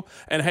Pacheco.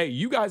 And, hey,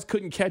 you guys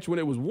couldn't catch when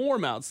it was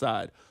warm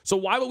outside. So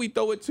why would we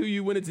throw it to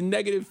you when it's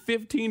negative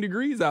 15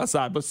 degrees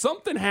outside? But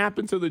something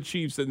happened to the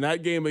Chiefs in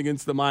that game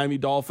against the Miami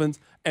Dolphins,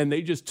 and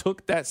they just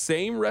took that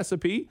same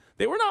recipe.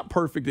 They were not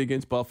perfect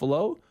against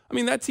Buffalo. I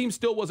mean, that team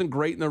still wasn't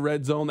great in the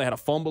red zone. They had a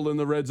fumble in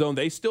the red zone.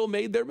 They still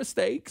made their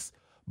mistakes.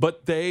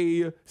 But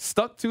they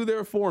stuck to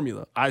their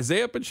formula.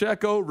 Isaiah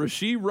Pacheco,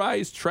 Rashee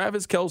Rice,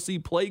 Travis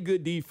Kelce, play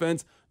good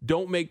defense,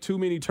 don't make too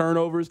many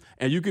turnovers,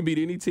 and you can beat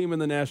any team in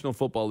the National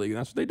Football League. And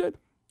that's what they did.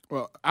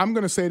 Well, I'm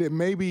going to say that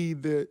maybe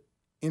that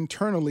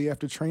internally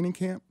after training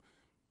camp,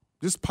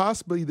 just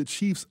possibly the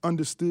Chiefs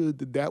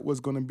understood that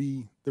was going to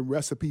be the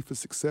recipe for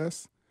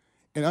success.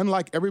 And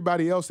unlike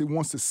everybody else that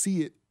wants to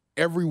see it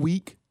every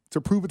week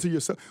to prove it to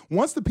yourself,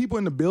 once the people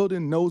in the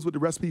building knows what the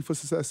recipe for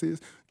success is,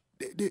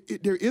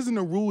 there isn't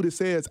a rule that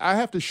says I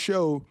have to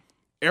show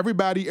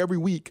everybody every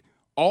week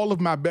all of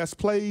my best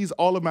plays,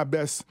 all of my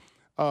best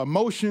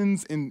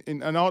motions, and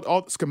all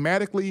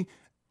schematically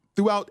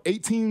throughout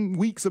 18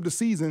 weeks of the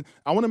season.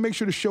 I want to make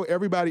sure to show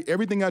everybody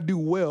everything I do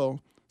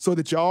well so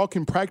that y'all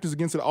can practice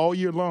against it all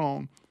year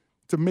long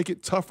to make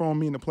it tougher on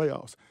me in the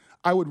playoffs.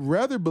 I would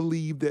rather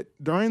believe that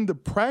during the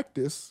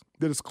practice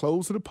that is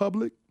closed to the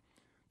public,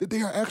 that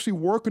they are actually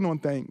working on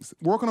things,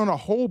 working on a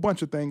whole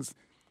bunch of things.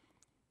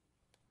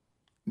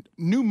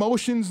 New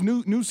motions,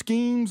 new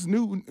schemes,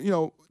 new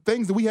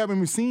things that we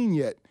haven't seen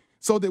yet.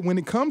 So that when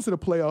it comes to the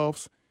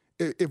playoffs,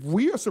 if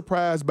we are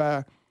surprised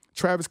by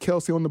Travis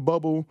Kelce on the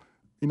bubble,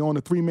 on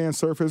the 3-man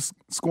surface,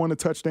 scoring a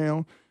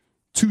touchdown,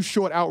 2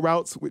 short out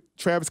routes with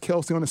Travis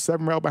Kelce on the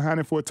 7 route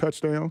behind him for a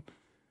touchdown,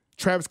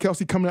 Travis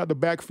Kelce coming out the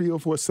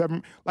backfield for a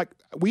 7,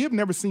 we have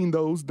never seen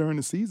those during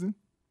the season.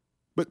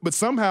 But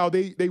somehow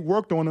they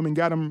worked on them and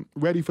got them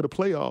ready for the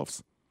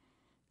playoffs.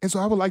 And so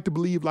I would like to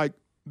believe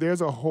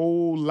there's a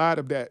whole lot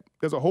of that.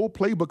 There's a whole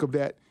playbook of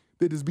that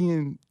is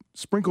being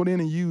sprinkled in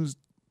and used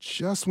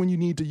just when you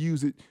need to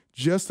use it,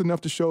 just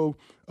enough to show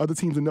other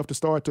teams enough to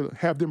start to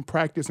have them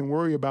practice and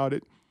worry about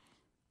it.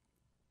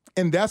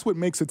 And that's what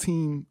makes a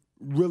team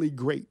really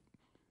great,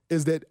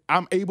 is that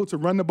I'm able to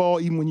run the ball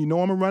even when you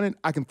know I'm going to run it.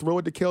 I can throw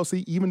it to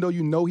Kelce even though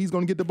you know he's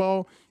going to get the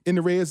ball in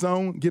the red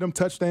zone, get him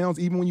touchdowns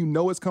even when you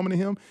know it's coming to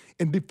him.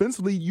 And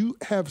defensively, you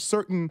have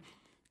certain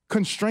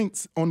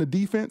constraints on the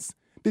defense.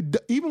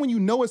 Even when you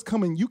know it's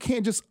coming, you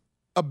can't just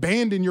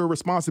abandon your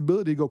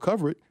responsibility to go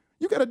cover it.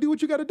 You got to do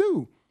what you got to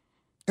do.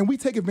 And we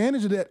take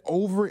advantage of that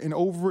over and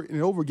over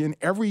and over again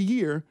every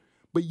year.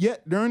 But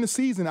yet, during the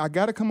season, I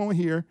got to come on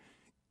here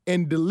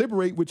and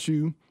deliberate with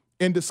you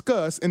and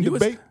discuss and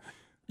debate.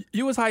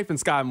 You was hyping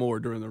Sky Moore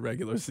during the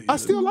regular season. I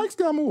still like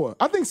Sky Moore.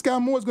 I think Sky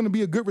Moore is going to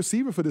be a good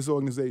receiver for this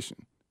organization.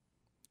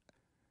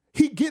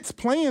 He gets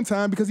playing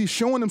time because he's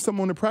showing them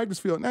something on the practice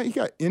field. Now, he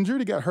got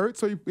injured, he got hurt,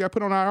 so he got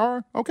put on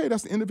IR. Okay,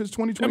 that's the end of his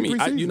 2023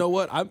 season. You know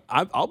what?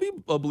 I'll be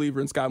a believer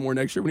in Sky Moore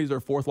next year when he's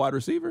their 4th wide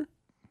receiver.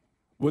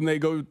 When they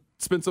go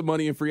spend some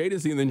money in free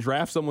agency and then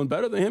draft someone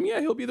better than him,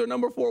 he'll be their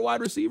number 4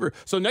 wide receiver.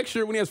 So next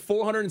year when he has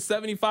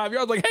 475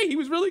 yards, he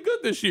was really good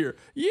this year.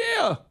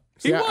 Yeah.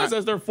 He was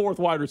as their 4th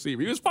wide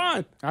receiver. He was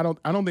fine. I don't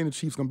think the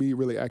Chiefs going to be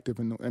really active.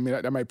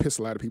 That might piss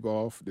a lot of people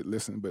off that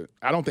listen, but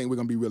I don't think we're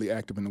going to be really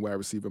active in the wide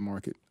receiver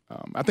market.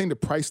 I think the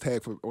price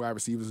tag for wide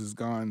receivers has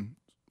gone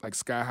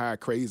sky high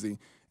crazy.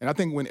 And I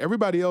think when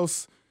everybody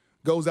else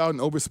goes out and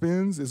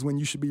overspends is when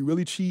you should be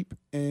really cheap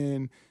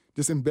and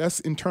just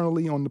invest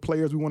internally on the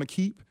players we want to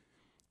keep.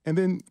 And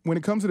then when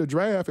it comes to the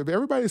draft, if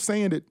everybody's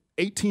saying that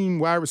 18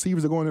 wide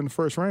receivers are going in the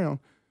first round,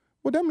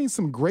 well, that means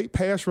some great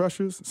pass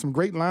rushers, some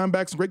great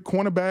linebackers, great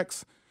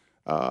cornerbacks,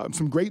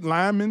 some great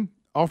linemen,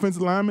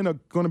 offensive linemen are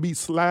going to be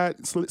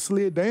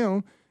slid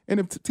down. And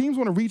if teams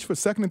want to reach for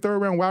 2nd and 3rd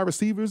round wide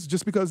receivers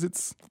just because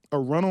it's a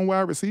run on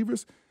wide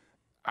receivers,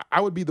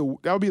 that would be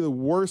the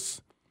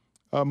worst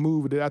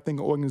move that I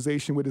think an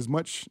organization with as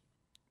much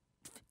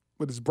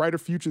as brighter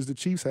futures the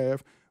Chiefs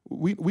have,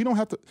 we don't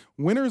have to.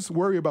 Winners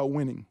worry about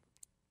winning.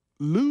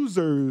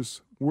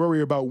 Losers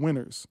worry about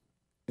winners.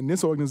 And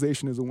this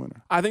organization is a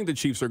winner. I think the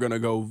Chiefs are going to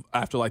go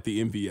after like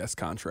the MVS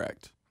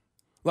contract.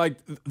 Like,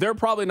 they're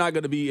probably not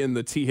going to be in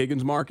the T.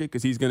 Higgins market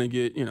because he's going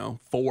to get,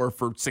 4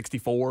 for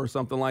 $64 or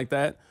something like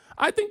that.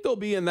 I think they'll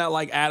be in that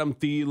like Adam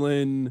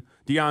Thielen,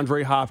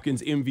 DeAndre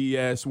Hopkins,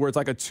 MVS, where it's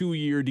like a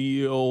 2-year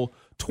deal,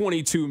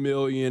 $22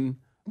 million.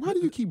 Why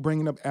do you keep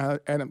bringing up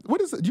Adam? What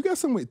is it? You got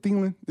something with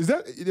Thielen?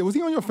 Was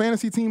he on your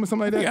fantasy team or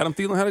something like that? Adam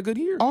Thielen had a good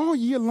year. All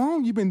year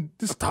long, you've been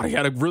I thought he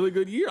had a really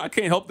good year. I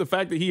can't help the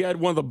fact that he had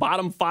one of the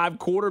bottom 5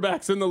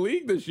 quarterbacks in the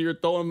league this year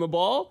throwing him the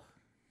ball.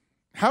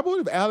 How about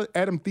if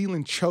Adam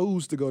Thielen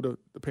chose to go to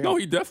the Panthers? No,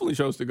 he definitely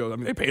chose to go. I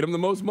mean, they paid him the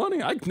most money.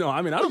 Did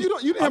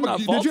you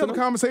have a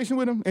conversation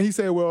with him? And he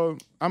said, "Well,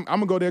 I'm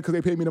gonna go there because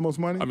they paid me the most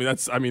money."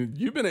 I mean,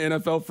 you've been an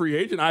NFL free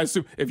agent. I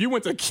assume if you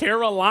went to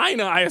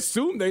Carolina, I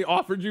assume they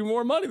offered you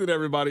more money than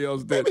everybody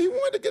else did. Maybe he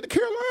wanted to get to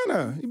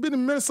Carolina. He'd been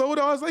in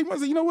Minnesota. I was like,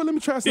 you know what? Let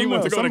me try something else. He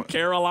went to go to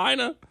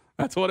Carolina.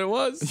 That's what it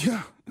was.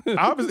 Yeah,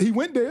 obviously he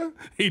went there.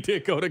 He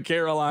did go to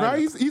Carolina. Right?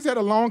 He's had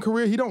a long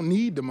career. He don't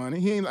need the money.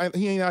 He ain't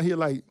out here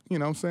like,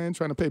 what I'm saying,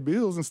 trying to pay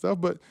bills and stuff.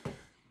 But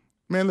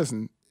man,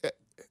 listen,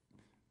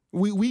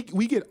 we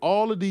get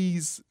all of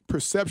these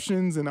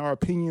perceptions and our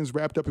opinions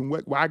wrapped up in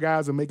why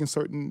guys are making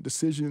certain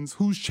decisions,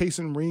 who's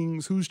chasing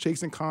rings, who's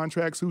chasing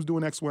contracts, who's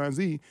doing X, Y, and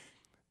Z.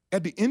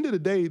 At the end of the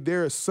day,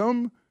 there are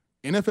some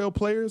NFL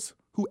players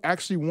who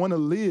actually want to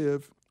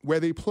live where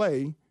they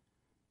play,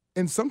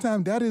 and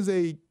sometimes that is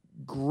a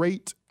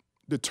great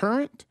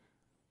deterrent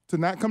to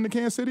not come to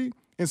Kansas City,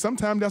 and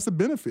sometimes that's a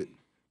benefit.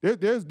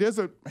 There's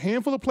a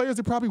handful of players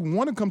that probably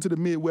want to come to the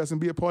Midwest and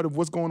be a part of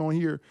what's going on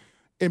here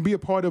and be a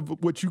part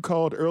of what you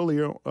called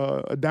earlier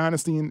a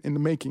dynasty in the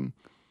making.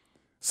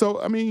 So,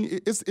 I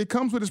mean, it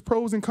comes with its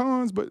pros and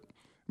cons, but,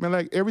 man,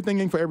 like, everything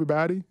ain't for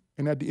everybody.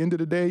 And at the end of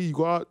the day, you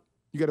go out,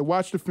 you got to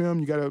watch the film,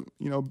 you got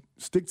to,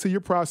 stick to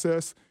your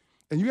process,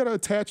 and you got to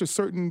attach a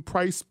certain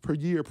price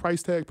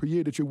tag per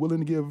year that you're willing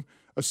to give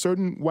a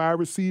certain wide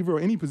receiver or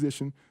any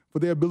position for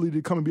their ability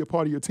to come and be a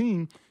part of your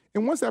team.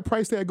 And once that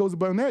price tag goes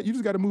above that, you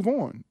just got to move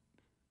on.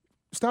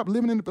 Stop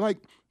living in like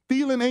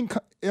Thielen ain't.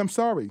 I'm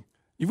sorry.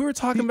 We were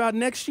talking about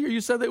next year. You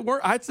said they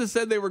weren't. I just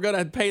said they were going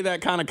to pay that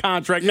kind of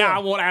contract. Yeah. Now I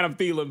want Adam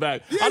Thielen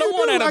back. Yeah, I don't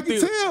want Adam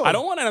Thielen. Tell. I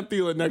don't want Adam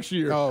Thielen next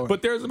year. Oh.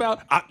 But there's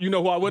about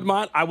who I wouldn't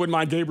mind. I wouldn't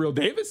mind Gabriel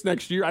Davis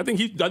next year. I think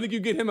you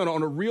get him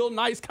on a real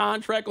nice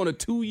contract, on a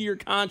 2-year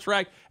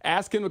contract.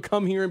 Ask him to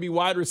come here and be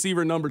wide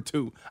receiver number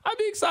 2. I'd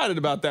be excited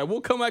about that. We'll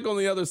come back on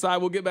the other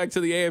side. We'll get back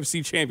to the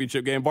AFC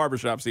Championship game.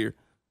 Barbershop's here.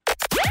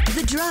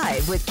 The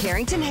Drive with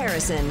Carrington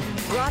Harrison,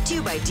 brought to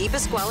you by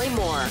DePasquale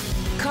Moore.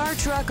 Car,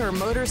 truck, or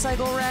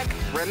motorcycle wreck?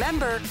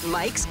 Remember,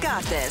 Mike's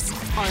got this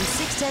on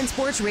 610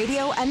 Sports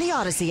Radio and the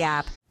Odyssey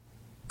app.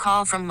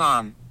 Call from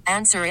mom.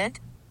 Answer it.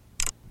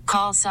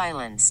 Call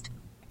silenced.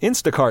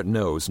 Instacart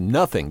knows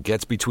nothing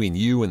gets between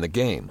you and the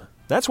game.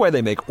 That's why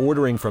they make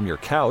ordering from your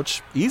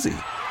couch easy.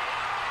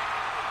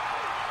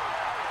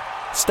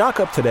 Stock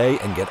up today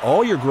and get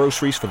all your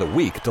groceries for the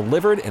week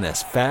delivered in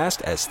as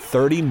fast as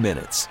 30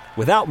 minutes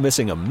without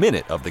missing a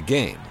minute of the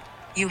game.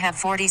 You have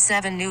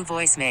 47 new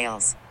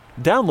voicemails.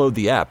 Download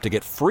the app to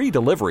get free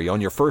delivery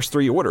on your first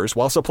 3 orders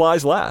while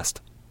supplies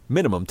last.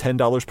 Minimum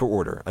 $10 per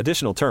order.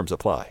 Additional terms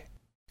apply.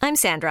 I'm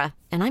Sandra,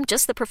 and I'm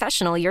just the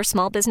professional your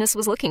small business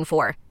was looking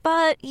for.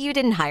 But you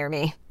didn't hire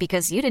me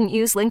because you didn't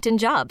use LinkedIn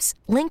Jobs.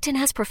 LinkedIn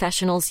has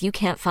professionals you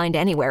can't find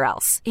anywhere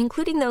else,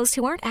 including those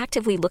who aren't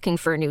actively looking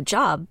for a new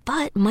job,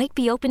 but might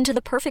be open to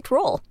the perfect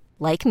role,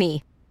 like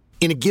me.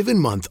 In a given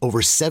month,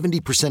 over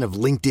 70% of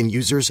LinkedIn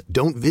users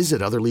don't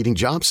visit other leading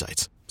job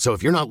sites. So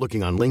if you're not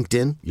looking on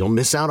LinkedIn, you'll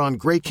miss out on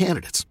great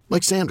candidates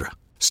like Sandra.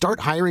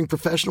 Start hiring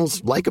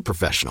professionals like a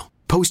professional.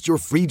 Post your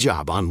free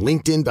job on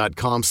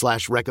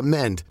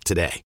linkedin.com/recommend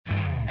today.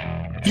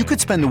 You could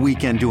spend the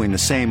weekend doing the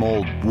same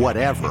old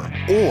whatever,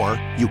 or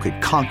you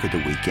could conquer the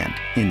weekend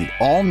in the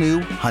all-new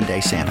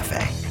Hyundai Santa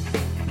Fe.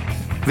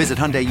 Visit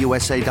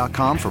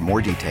HyundaiUSA.com for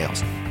more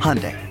details.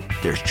 Hyundai,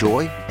 there's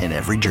joy in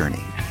every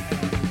journey.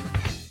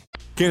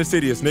 Kansas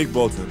City, it's Nick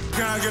Bolton.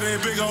 Can I get a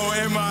big old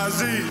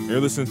M-I-Z? You're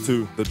listening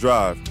to The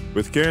Drive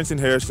with Carrington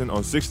Harrison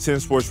on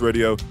 610 Sports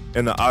Radio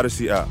and the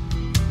Odyssey app.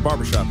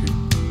 Barbershop here.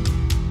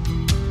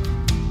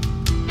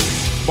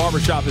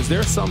 Barbershop, is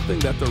there something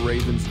that the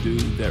Ravens do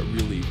that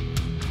really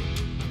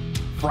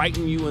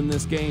frighten you in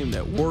this game,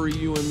 that worry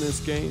you in this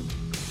game?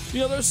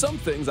 There's some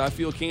things I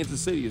feel Kansas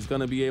City is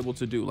going to be able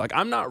to do. Like,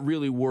 I'm not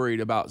really worried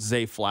about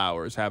Zay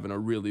Flowers having a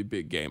really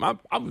big game. I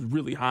was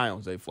really high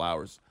on Zay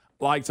Flowers.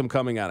 Liked him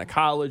coming out of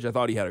college. I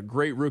thought he had a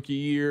great rookie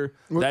year.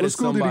 What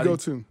school did he go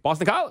to?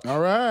 Boston College. All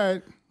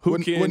right.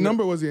 What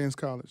number was he in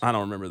college? I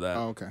don't remember that.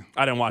 Oh, okay.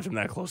 I didn't watch him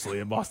that closely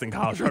at Boston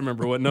College. I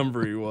remember what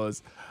number he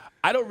was.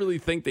 I don't really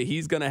think that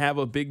he's going to have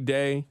a big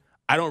day.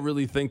 I don't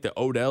really think that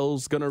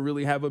Odell's going to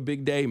really have a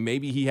big day.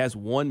 Maybe he has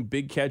one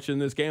big catch in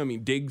this game. I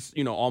mean, Diggs,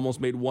 almost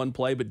made one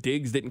play, but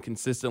Diggs didn't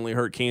consistently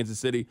hurt Kansas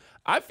City.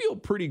 I feel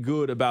pretty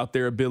good about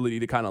their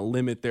ability to kind of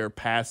limit their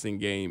passing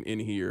game in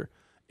here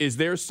Is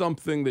there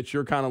something that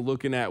you're kind of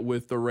looking at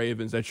with the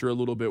Ravens that you're a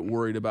little bit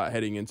worried about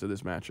heading into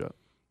this matchup?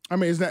 I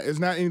mean, it's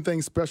not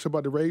anything special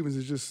about the Ravens.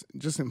 It's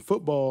just in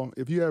football,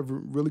 if you have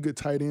really good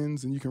tight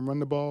ends and you can run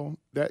the ball,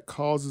 that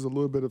causes a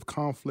little bit of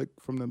conflict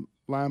from the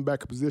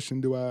linebacker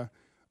position. Do I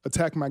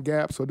attack my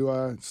gaps or do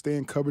I stay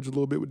in coverage a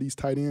little bit with these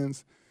tight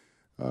ends?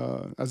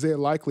 Isaiah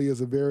Likely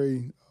is a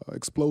very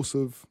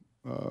explosive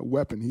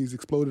weapon. He's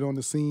exploded on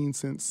the scene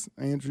since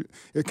Andrew.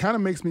 It kind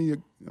of makes me.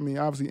 I mean,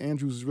 obviously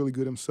Andrews is really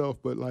good himself,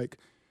 but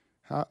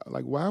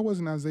why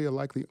wasn't Isaiah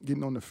Likely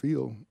getting on the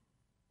field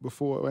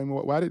before? I mean,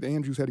 why did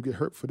Andrews have to get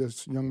hurt for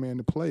this young man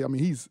to play? I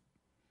mean, he's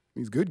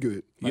good.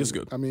 He is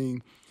good. I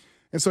mean,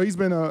 and so he's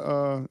been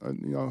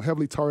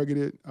heavily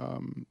targeted.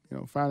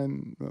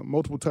 Finding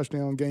multiple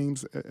touchdown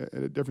games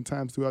at different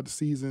times throughout the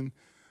season.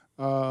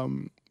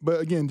 But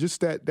again, just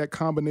that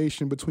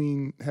combination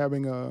between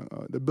having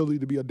the ability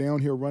to be a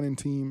downhill running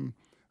team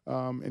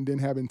and then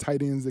having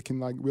tight ends that can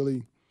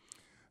really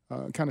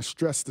kind of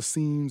stress the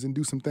seams and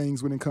do some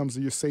things when it comes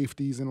to your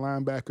safeties and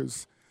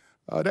linebackers.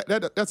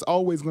 That's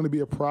always going to be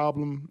a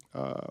problem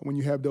when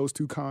you have those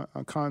two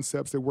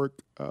concepts that work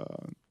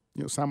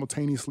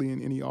simultaneously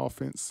in any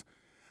offense.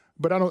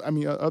 But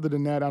other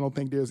than that, I don't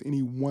think there's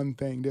any one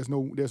thing. There's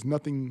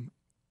nothing.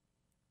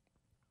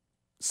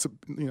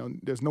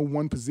 There's no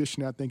one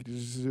position I think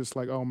is just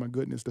like, oh my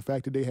goodness, the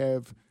fact that they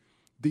have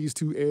these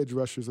two edge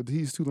rushers or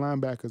these two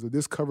linebackers or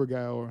this cover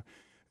guy or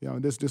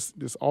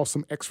this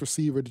awesome X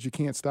receiver that you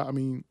can't stop. I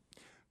mean,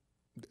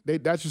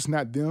 that's just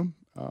not them.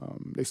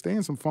 They stay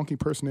in some funky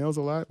personnels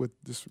a lot with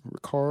this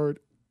Ricard,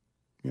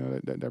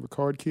 that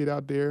Ricard kid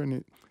out there,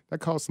 and that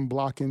caused some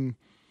blocking,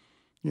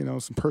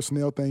 some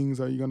personnel things.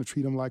 Are you going to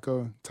treat him like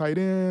a tight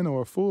end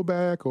or a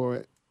fullback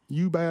or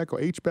U-back or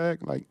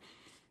H-back? Like,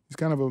 he's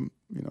kind of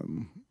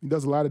he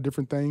does a lot of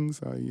different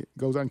things. He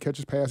goes out and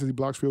catches passes. He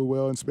blocks real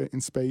well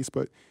in space.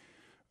 But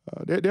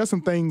there are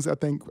some things I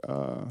think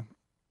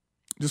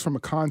just from a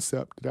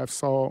concept that I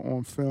saw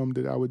on film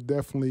that I would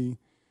definitely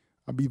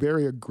be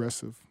very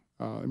aggressive.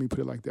 Let me put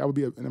it like that. I'm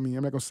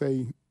not going to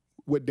say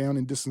what down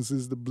and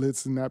distances the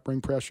blitz and not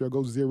bring pressure or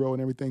go zero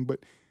and everything, but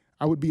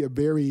I would be a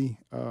very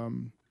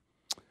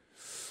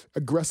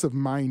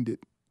aggressive-minded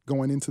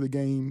going into the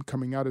game,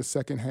 coming out of the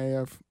second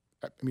half.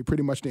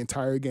 Pretty much the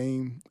entire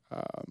game.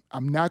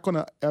 I'm not going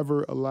to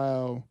ever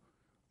allow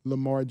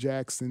Lamar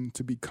Jackson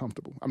to be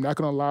comfortable. I'm not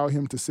going to allow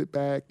him to sit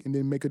back and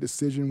then make a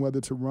decision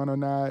whether to run or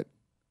not,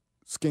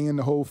 scan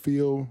the whole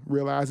field,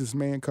 realize his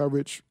man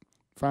coverage,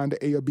 find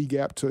the A or B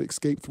gap to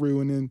escape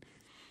through, and then,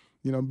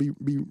 be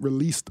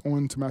released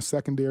onto my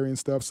secondary and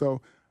stuff.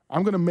 So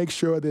I'm going to make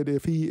sure that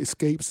if he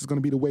escapes, it's going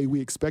to be the way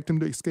we expect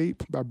him to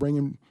escape, by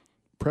bringing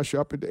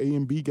pressure up at the A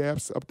and B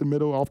gaps, up the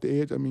middle, off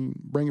the edge.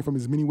 Bring it from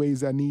as many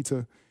ways as I need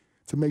to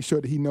make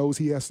sure that he knows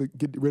he has to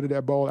get rid of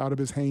that ball out of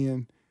his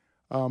hand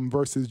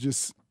versus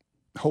just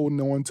holding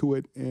on to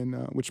it, and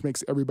which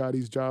makes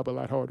everybody's job a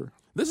lot harder.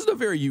 This is a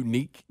very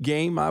unique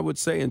game, I would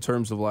say, in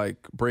terms of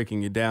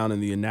breaking it down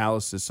and the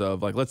analysis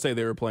of let's say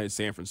they were playing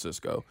San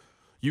Francisco.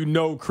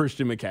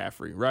 Christian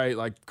McCaffrey, right?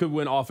 Could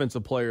win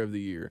Offensive Player of the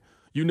Year.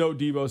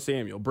 Deebo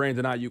Samuel,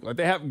 Brandon Ayuk.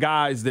 They have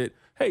guys that,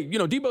 hey,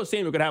 Deebo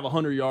Samuel could have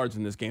 100 yards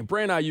in this game.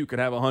 Brandon Ayuk could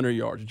have 100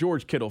 yards.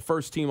 George Kittle,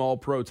 first-team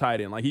All-Pro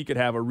tight end. He could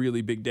have a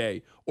really big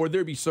day. Or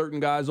there'd be certain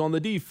guys on the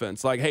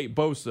defense. Hey,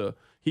 Bosa,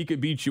 he could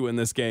beat you in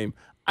this game.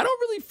 I don't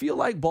really feel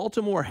like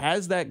Baltimore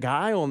has that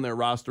guy on their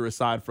roster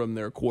aside from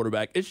their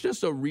quarterback. It's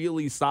just a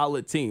really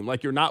solid team.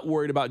 You're not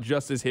worried about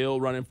Justice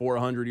Hill running for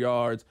 100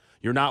 yards.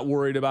 You're not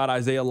worried about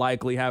Isaiah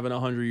Likely having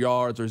 100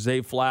 yards or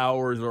Zay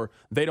Flowers, or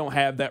they don't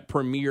have that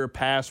premier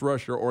pass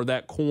rusher or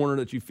that corner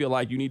that you feel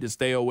like you need to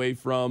stay away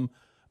from.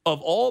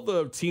 Of all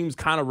the teams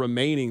kind of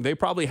remaining, they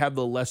probably have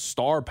the less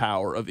star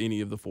power of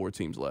any of the four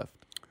teams left.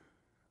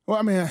 Well,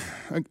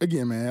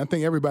 again, man, I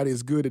think everybody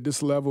is good at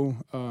this level.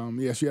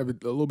 Yes, you have a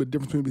little bit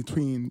difference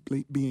between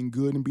being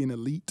good and being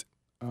elite.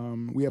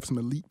 We have some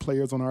elite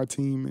players on our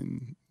team,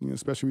 and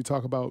especially we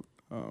talk about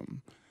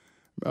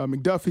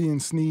McDuffie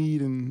and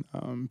Snead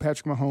and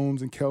Patrick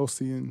Mahomes and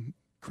Kelsey and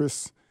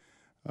Chris.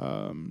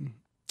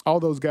 All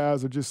those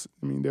guys are just,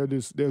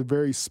 they're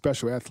very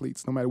special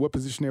athletes. No matter what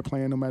position they're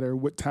playing, no matter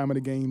what time of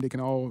the game, they can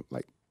all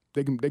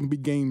they can be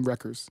game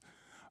wreckers.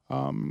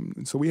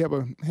 And so we have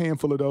a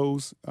handful of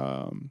those.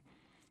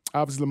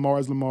 Obviously, Lamar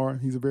is Lamar.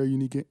 He's a very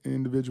unique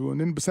individual. And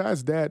then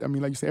besides that,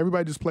 like you said,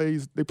 everybody just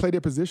they play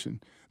their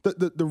position.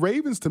 The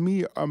Ravens, to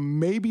me, are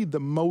maybe the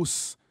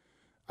most,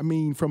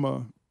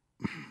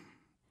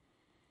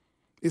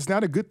 it's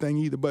not a good thing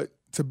either, but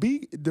to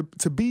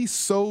be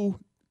so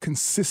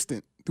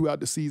consistent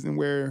throughout the season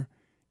where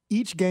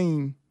each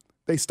game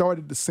they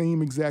started the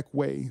same exact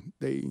way.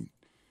 They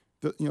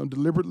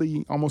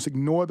deliberately almost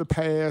ignore the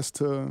pass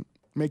to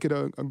make it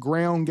a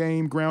ground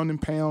game, ground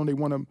and pound. They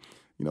want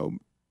to,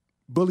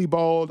 bully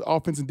ball the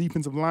offensive and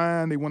defensive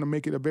line. They want to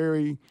make it a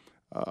very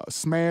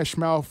smash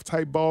mouth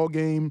type ball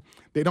game.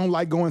 They don't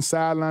like going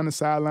sideline to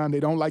sideline.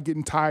 They don't like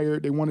getting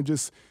tired. They want to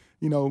just,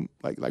 run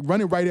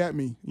it right at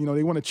me.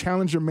 They want to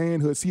challenge your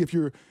manhood, see if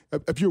you're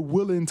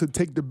willing to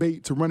take the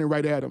bait to run it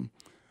right at them.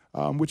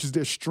 which is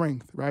their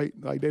strength, right?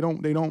 Like they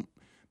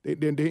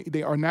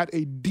are not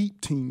a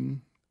deep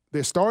team.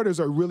 Their starters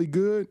are really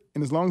good,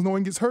 and as long as no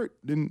one gets hurt,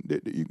 then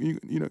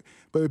you know.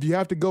 But if you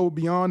have to go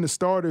beyond the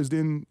starters,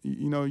 then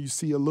you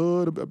see a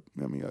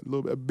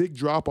big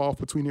drop off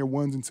between their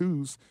ones and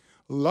twos.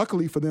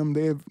 Luckily for them,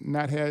 they have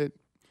not had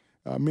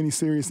many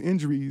serious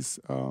injuries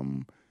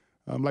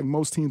like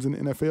most teams in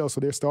the NFL.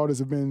 So their starters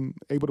have been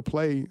able to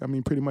play.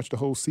 Pretty much the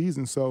whole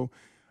season. So,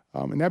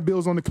 and that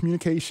builds on the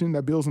communication,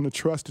 that builds on the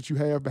trust that you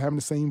have by having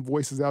the same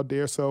voices out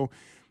there. So,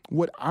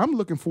 what I'm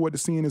looking forward to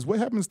seeing is what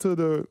happens to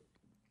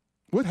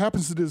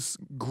this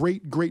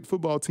great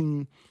football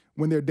team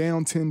when they're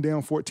down 10,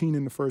 down 14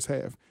 in the first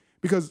half.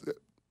 Because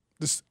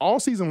all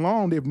season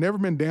long, they've never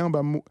been down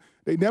by more.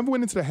 They never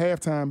went into the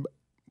halftime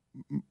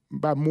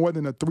by more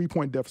than a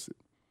 3-point deficit.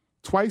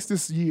 Twice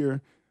this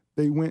year,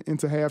 they went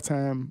into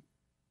halftime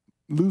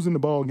losing the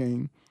ball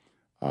game.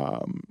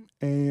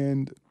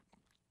 And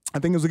I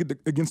think it was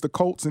against the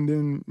Colts and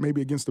then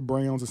maybe against the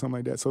Browns or something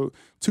like that. So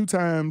 2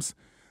 times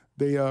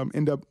they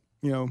end up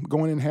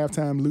going in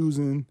halftime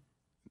losing,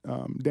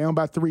 down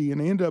by 3,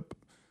 and they end up,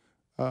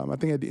 I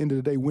think at the end of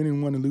the day,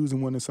 winning one and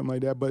losing one or something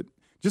like that. But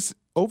just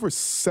over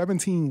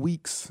 17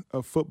 weeks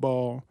of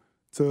football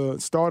to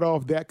start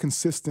off that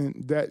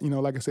consistent, that,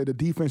 like I said, the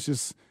defense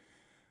just,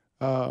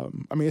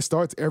 it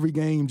starts every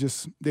game.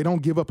 Just they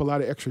don't give up a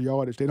lot of extra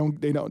yardage.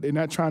 They're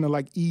not trying to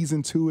like ease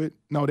into it.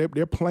 No,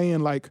 they're playing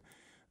like,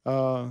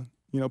 pedal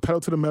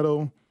to the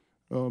metal.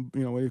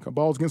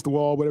 Balls against the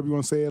wall, whatever you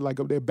want to say it. Like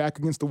they're back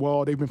against the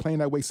wall. They've been playing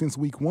that way since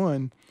week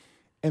 1.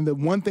 And the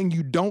one thing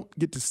you don't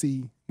get to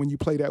see when you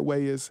play that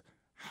way is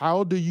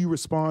how do you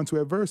respond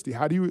to adversity?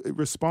 How do you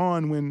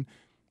respond when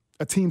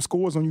a team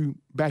scores on you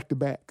back to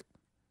back?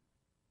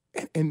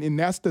 And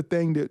that's the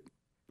thing that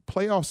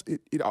playoffs.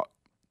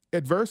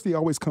 Adversity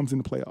always comes in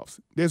the playoffs.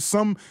 There's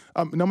some,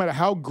 no matter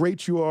how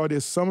great you are,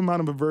 there's some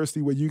amount of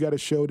adversity where you got to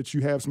show that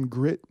you have some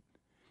grit.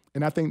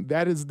 And I think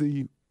that is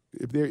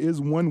if there is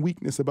one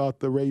weakness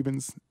about the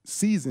Ravens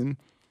season,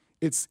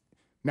 it's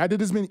not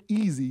that it's been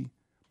easy,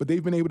 but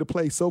they've been able to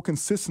play so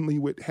consistently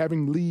with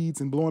having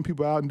leads and blowing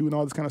people out and doing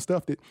all this kind of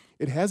stuff that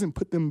it hasn't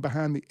put them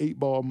behind the 8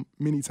 ball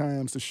many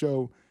times to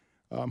show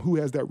who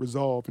has that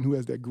resolve and who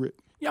has that grit.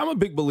 Yeah, I'm a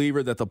big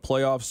believer that the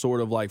playoffs sort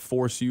of like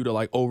force you to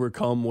like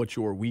overcome what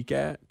you're weak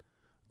at.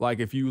 Like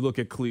if you look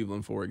at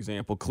Cleveland, for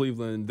example,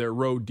 their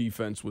road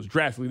defense was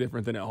drastically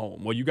different than at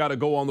home. Well, you got to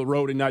go on the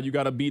road and now you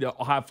got to beat a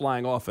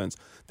high-flying offense.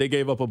 They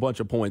gave up a bunch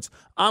of points.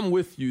 I'm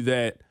with you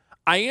that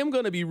I am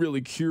going to be really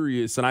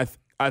curious, and I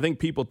think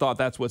people thought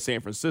that's what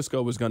San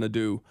Francisco was going to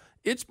do.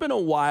 It's been a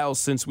while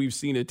since we've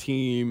seen a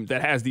team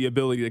that has the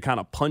ability to kind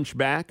of punch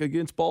back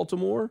against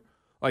Baltimore.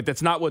 Like,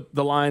 that's not what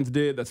the Lions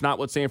did. That's not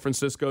what San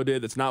Francisco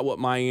did. That's not what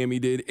Miami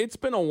did. It's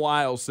been a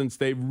while since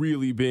they've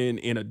really been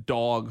in a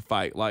dog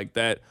fight like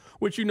that,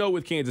 which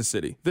with Kansas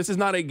City. This is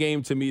not a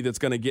game to me that's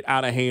going to get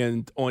out of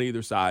hand on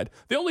either side.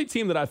 The only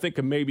team that I think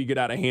can maybe get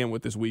out of hand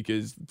with this week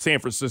is San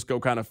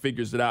Francisco kind of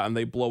figures it out and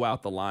they blow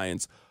out the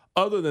Lions.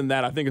 Other than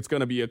that, I think it's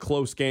going to be a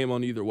close game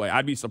on either way.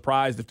 I'd be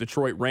surprised if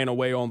Detroit ran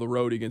away on the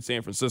road against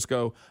San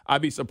Francisco.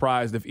 I'd be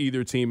surprised if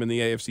either team in the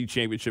AFC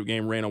Championship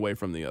game ran away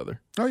from the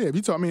other. Oh, yeah. If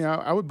you told me,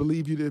 I would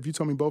believe you if you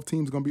told me both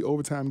teams are going to be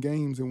overtime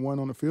games and one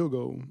on a field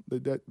goal.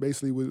 That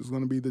basically was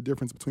going to be the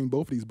difference between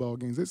both of these ball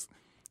games. It's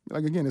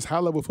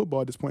high-level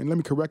football at this point. And let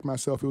me correct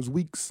myself. It was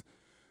weeks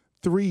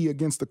 3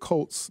 against the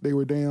Colts. They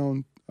were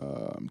down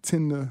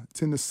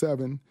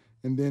 10-7.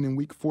 And then in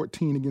week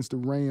 14 against the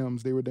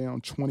Rams, they were down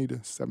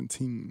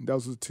 20-17.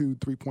 Those were 2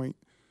 3-point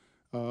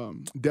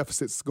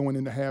deficits going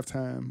into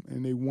halftime,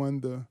 and they won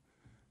the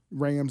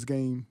Rams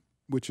game,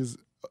 which is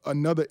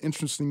another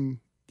interesting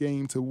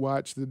game to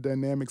watch the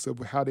dynamics of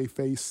how they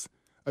face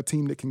a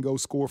team that can go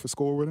score for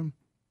score with them.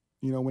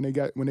 When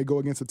they go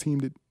against a team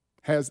that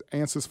has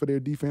answers for their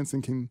defense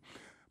and can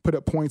put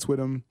up points with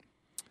them.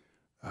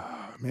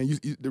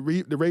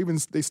 The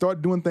Ravens, they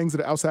start doing things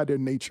that are outside their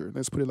nature.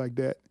 Let's put it like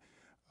that.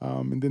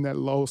 And then that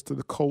loss to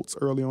the Colts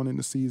early on in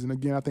the season.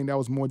 Again, I think that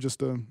was more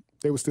just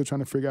they were still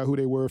trying to figure out who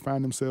they were,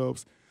 find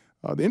themselves.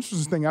 The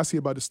interesting thing I see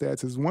about the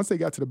stats is once they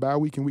got to the bye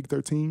week in week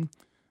 13,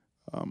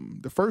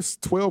 the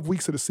first 12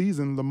 weeks of the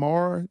season,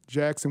 Lamar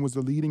Jackson was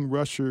the leading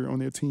rusher on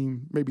their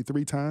team maybe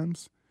 3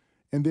 times.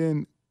 And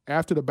then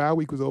after the bye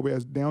week was over,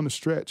 as down the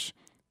stretch,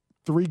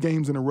 3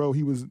 games in a row,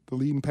 he was the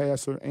leading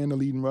passer and the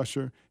leading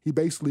rusher. He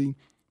basically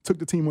took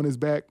the team on his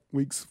back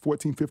weeks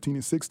 14, 15,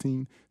 and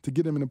 16 to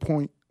get them in a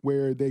point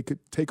where they could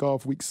take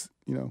off weeks,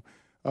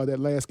 that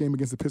last game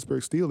against the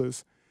Pittsburgh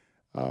Steelers.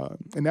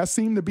 And that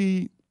seemed to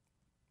be,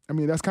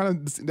 that's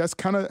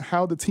kind of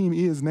how the team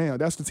is now.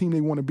 That's the team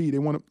they want to be.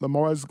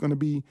 Lamar's going to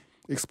be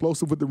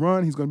explosive with the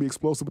run. He's going to be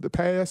explosive with the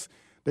pass.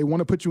 They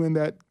want to put you in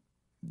that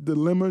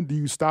dilemma. Do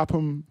you stop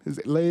him, his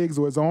legs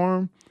or his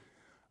arm?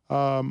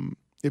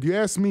 If you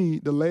ask me,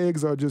 the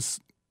legs are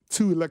just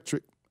too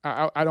electric.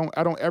 I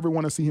don't ever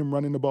want to see him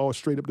running the ball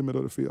straight up the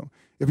middle of the field.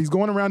 If he's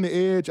going around the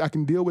edge, I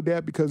can deal with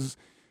that because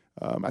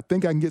I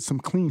think I can get some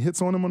clean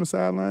hits on him on the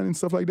sideline and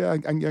stuff like that. I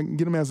can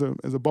get him as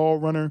a ball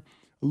runner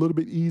a little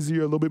bit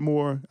easier, a little bit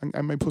more.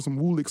 I may put some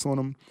Woolix on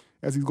him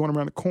as he's going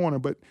around the corner.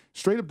 But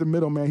straight up the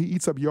middle, man, he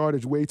eats up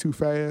yardage way too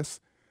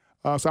fast.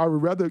 So I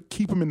would rather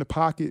keep him in the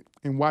pocket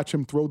and watch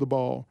him throw the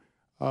ball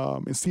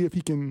and see if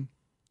he can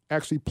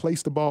actually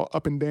place the ball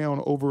up and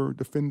down over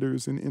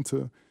defenders and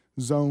into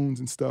zones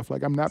and stuff.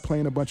 Like, I'm not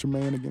playing a bunch of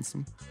man against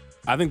him.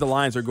 I think the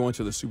Lions are going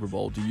to the Super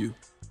Bowl. Do you?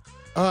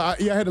 I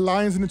had the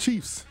Lions and the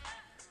Chiefs.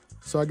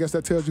 So I guess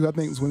that tells you I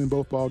think it's winning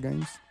both ball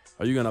games.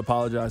 Are you going to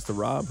apologize to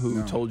Rob,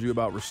 who told you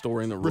about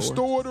restoring the roar?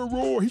 Restore the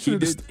roar.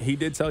 He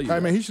did tell you. I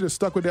mean, he should have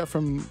stuck with that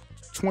from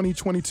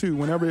 2022,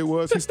 whenever it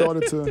was. He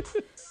started to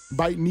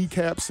bite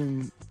kneecaps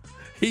and.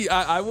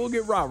 I will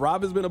get Rob.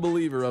 Rob has been a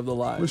believer of the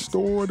Lions.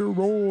 Restore the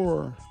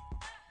roar.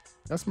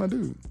 That's my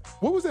dude.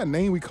 What was that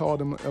name we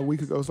called him a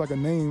week ago? It was like a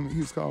name. He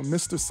was called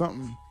Mr.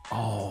 Something.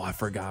 Oh, I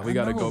forgot. We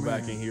got to go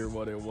back and hear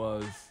what it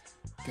was.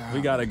 God.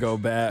 We got to go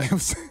back.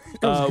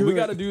 We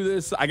got to do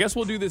this. I guess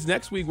we'll do this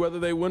next week, whether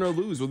they win or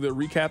lose. We'll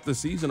recap the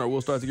season, or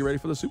we'll start to get ready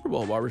for the Super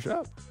Bowl.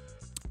 Barbershop.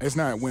 It's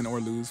not win or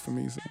lose for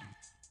me. So.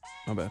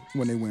 My bad.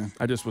 When they win.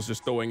 I just was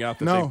throwing out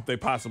that they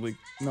possibly.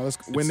 No, it's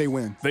when they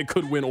win. They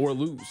could win or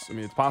lose. I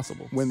mean, it's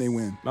possible. When they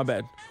win. My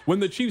bad. When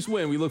the Chiefs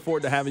win, we look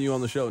forward to having you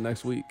on the show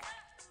next week.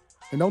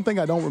 And don't think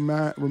I don't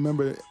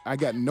remember. I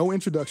got no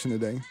introduction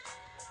today.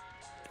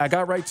 I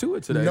got right to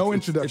it today. No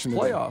introduction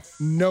today. Playoff.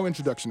 No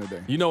introduction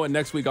today. You know what?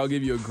 Next week, I'll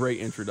give you a great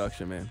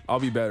introduction, man. I'll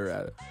be better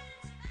at it.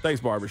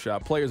 Thanks,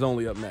 Barbershop. Players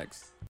only up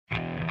next.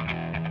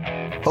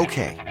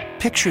 Okay,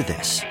 picture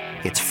this.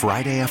 It's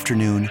Friday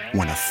afternoon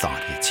when a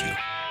thought hits you.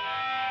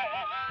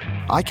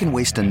 I can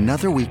waste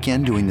another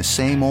weekend doing the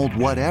same old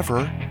whatever,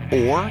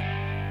 or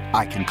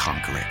I can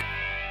conquer it.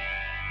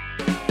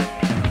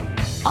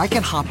 I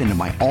can hop into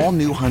my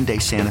all-new Hyundai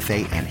Santa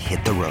Fe and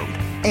hit the road.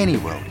 Any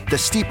road. The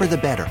steeper, the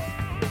better.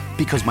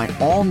 Because my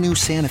all-new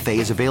Santa Fe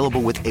is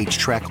available with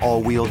H-Track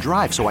all-wheel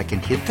drive, so I can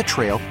hit the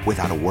trail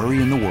without a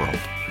worry in the world.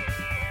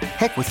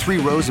 Heck, with 3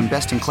 rows and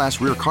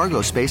best-in-class rear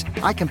cargo space,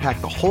 I can pack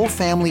the whole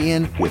family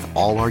in with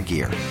all our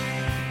gear.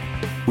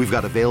 We've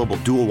got available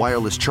dual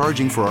wireless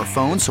charging for our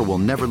phones, so we'll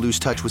never lose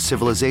touch with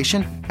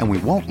civilization, and we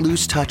won't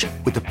lose touch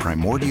with the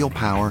primordial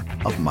power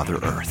of Mother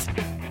Earth.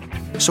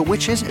 So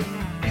which is it?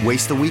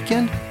 Waste the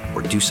weekend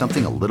or do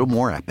something a little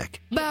more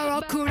epic?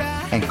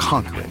 And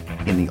conquer it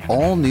in the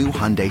all-new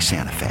Hyundai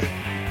Santa Fe.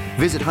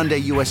 Visit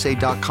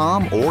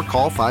HyundaiUSA.com or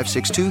call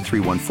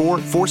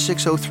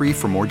 562-314-4603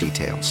 for more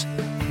details.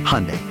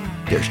 Hyundai,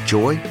 there's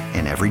joy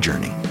in every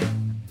journey.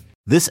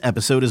 This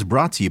episode is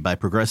brought to you by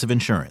Progressive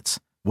Insurance.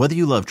 Whether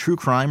you love true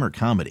crime or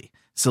comedy,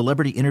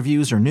 celebrity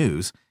interviews or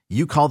news,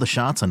 you call the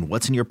shots on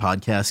what's in your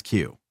podcast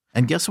queue.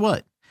 And guess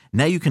what?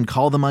 Now you can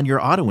call them on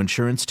your auto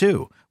insurance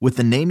too with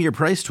the Name Your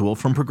Price tool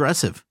from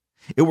Progressive.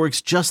 It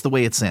works just the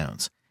way it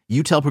sounds.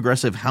 You tell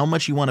Progressive how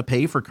much you want to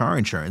pay for car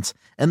insurance,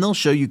 and they'll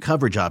show you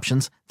coverage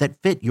options that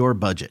fit your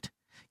budget.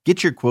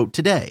 Get your quote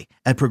today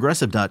at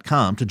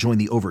Progressive.com to join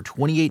the over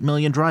 28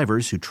 million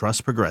drivers who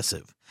trust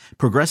Progressive.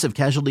 Progressive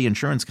Casualty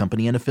Insurance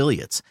Company and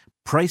Affiliates.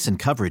 Price and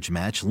coverage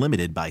match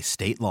limited by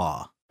state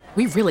law.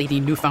 We really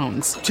need new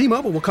phones.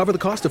 T-Mobile will cover the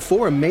cost of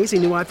 4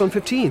 amazing new iPhone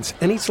 15s,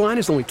 and each line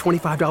is only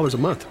 $25 a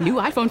month. New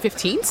iPhone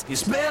 15s?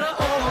 It's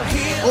better over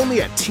here.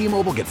 Only at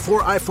T-Mobile, get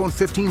 4 iPhone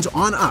 15s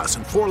on us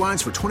and 4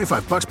 lines for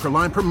 $25 per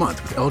line per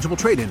month with eligible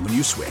trade-in when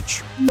you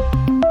switch.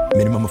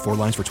 Minimum of 4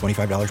 lines for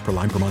 $25 per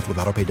line per month with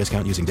autopay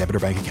discount using debit or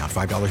bank account.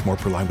 $5 more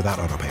per line without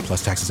autopay,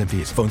 plus taxes and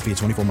fees. Phone fee at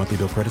 24 monthly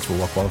bill credits for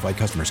well-qualified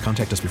customers.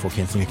 Contact us before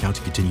canceling account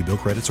to continue bill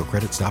credits or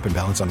credit stop and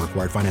balance on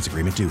required finance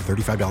agreement due.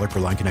 $35 per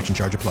line connection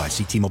charge applies.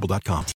 See T-Mobile.com.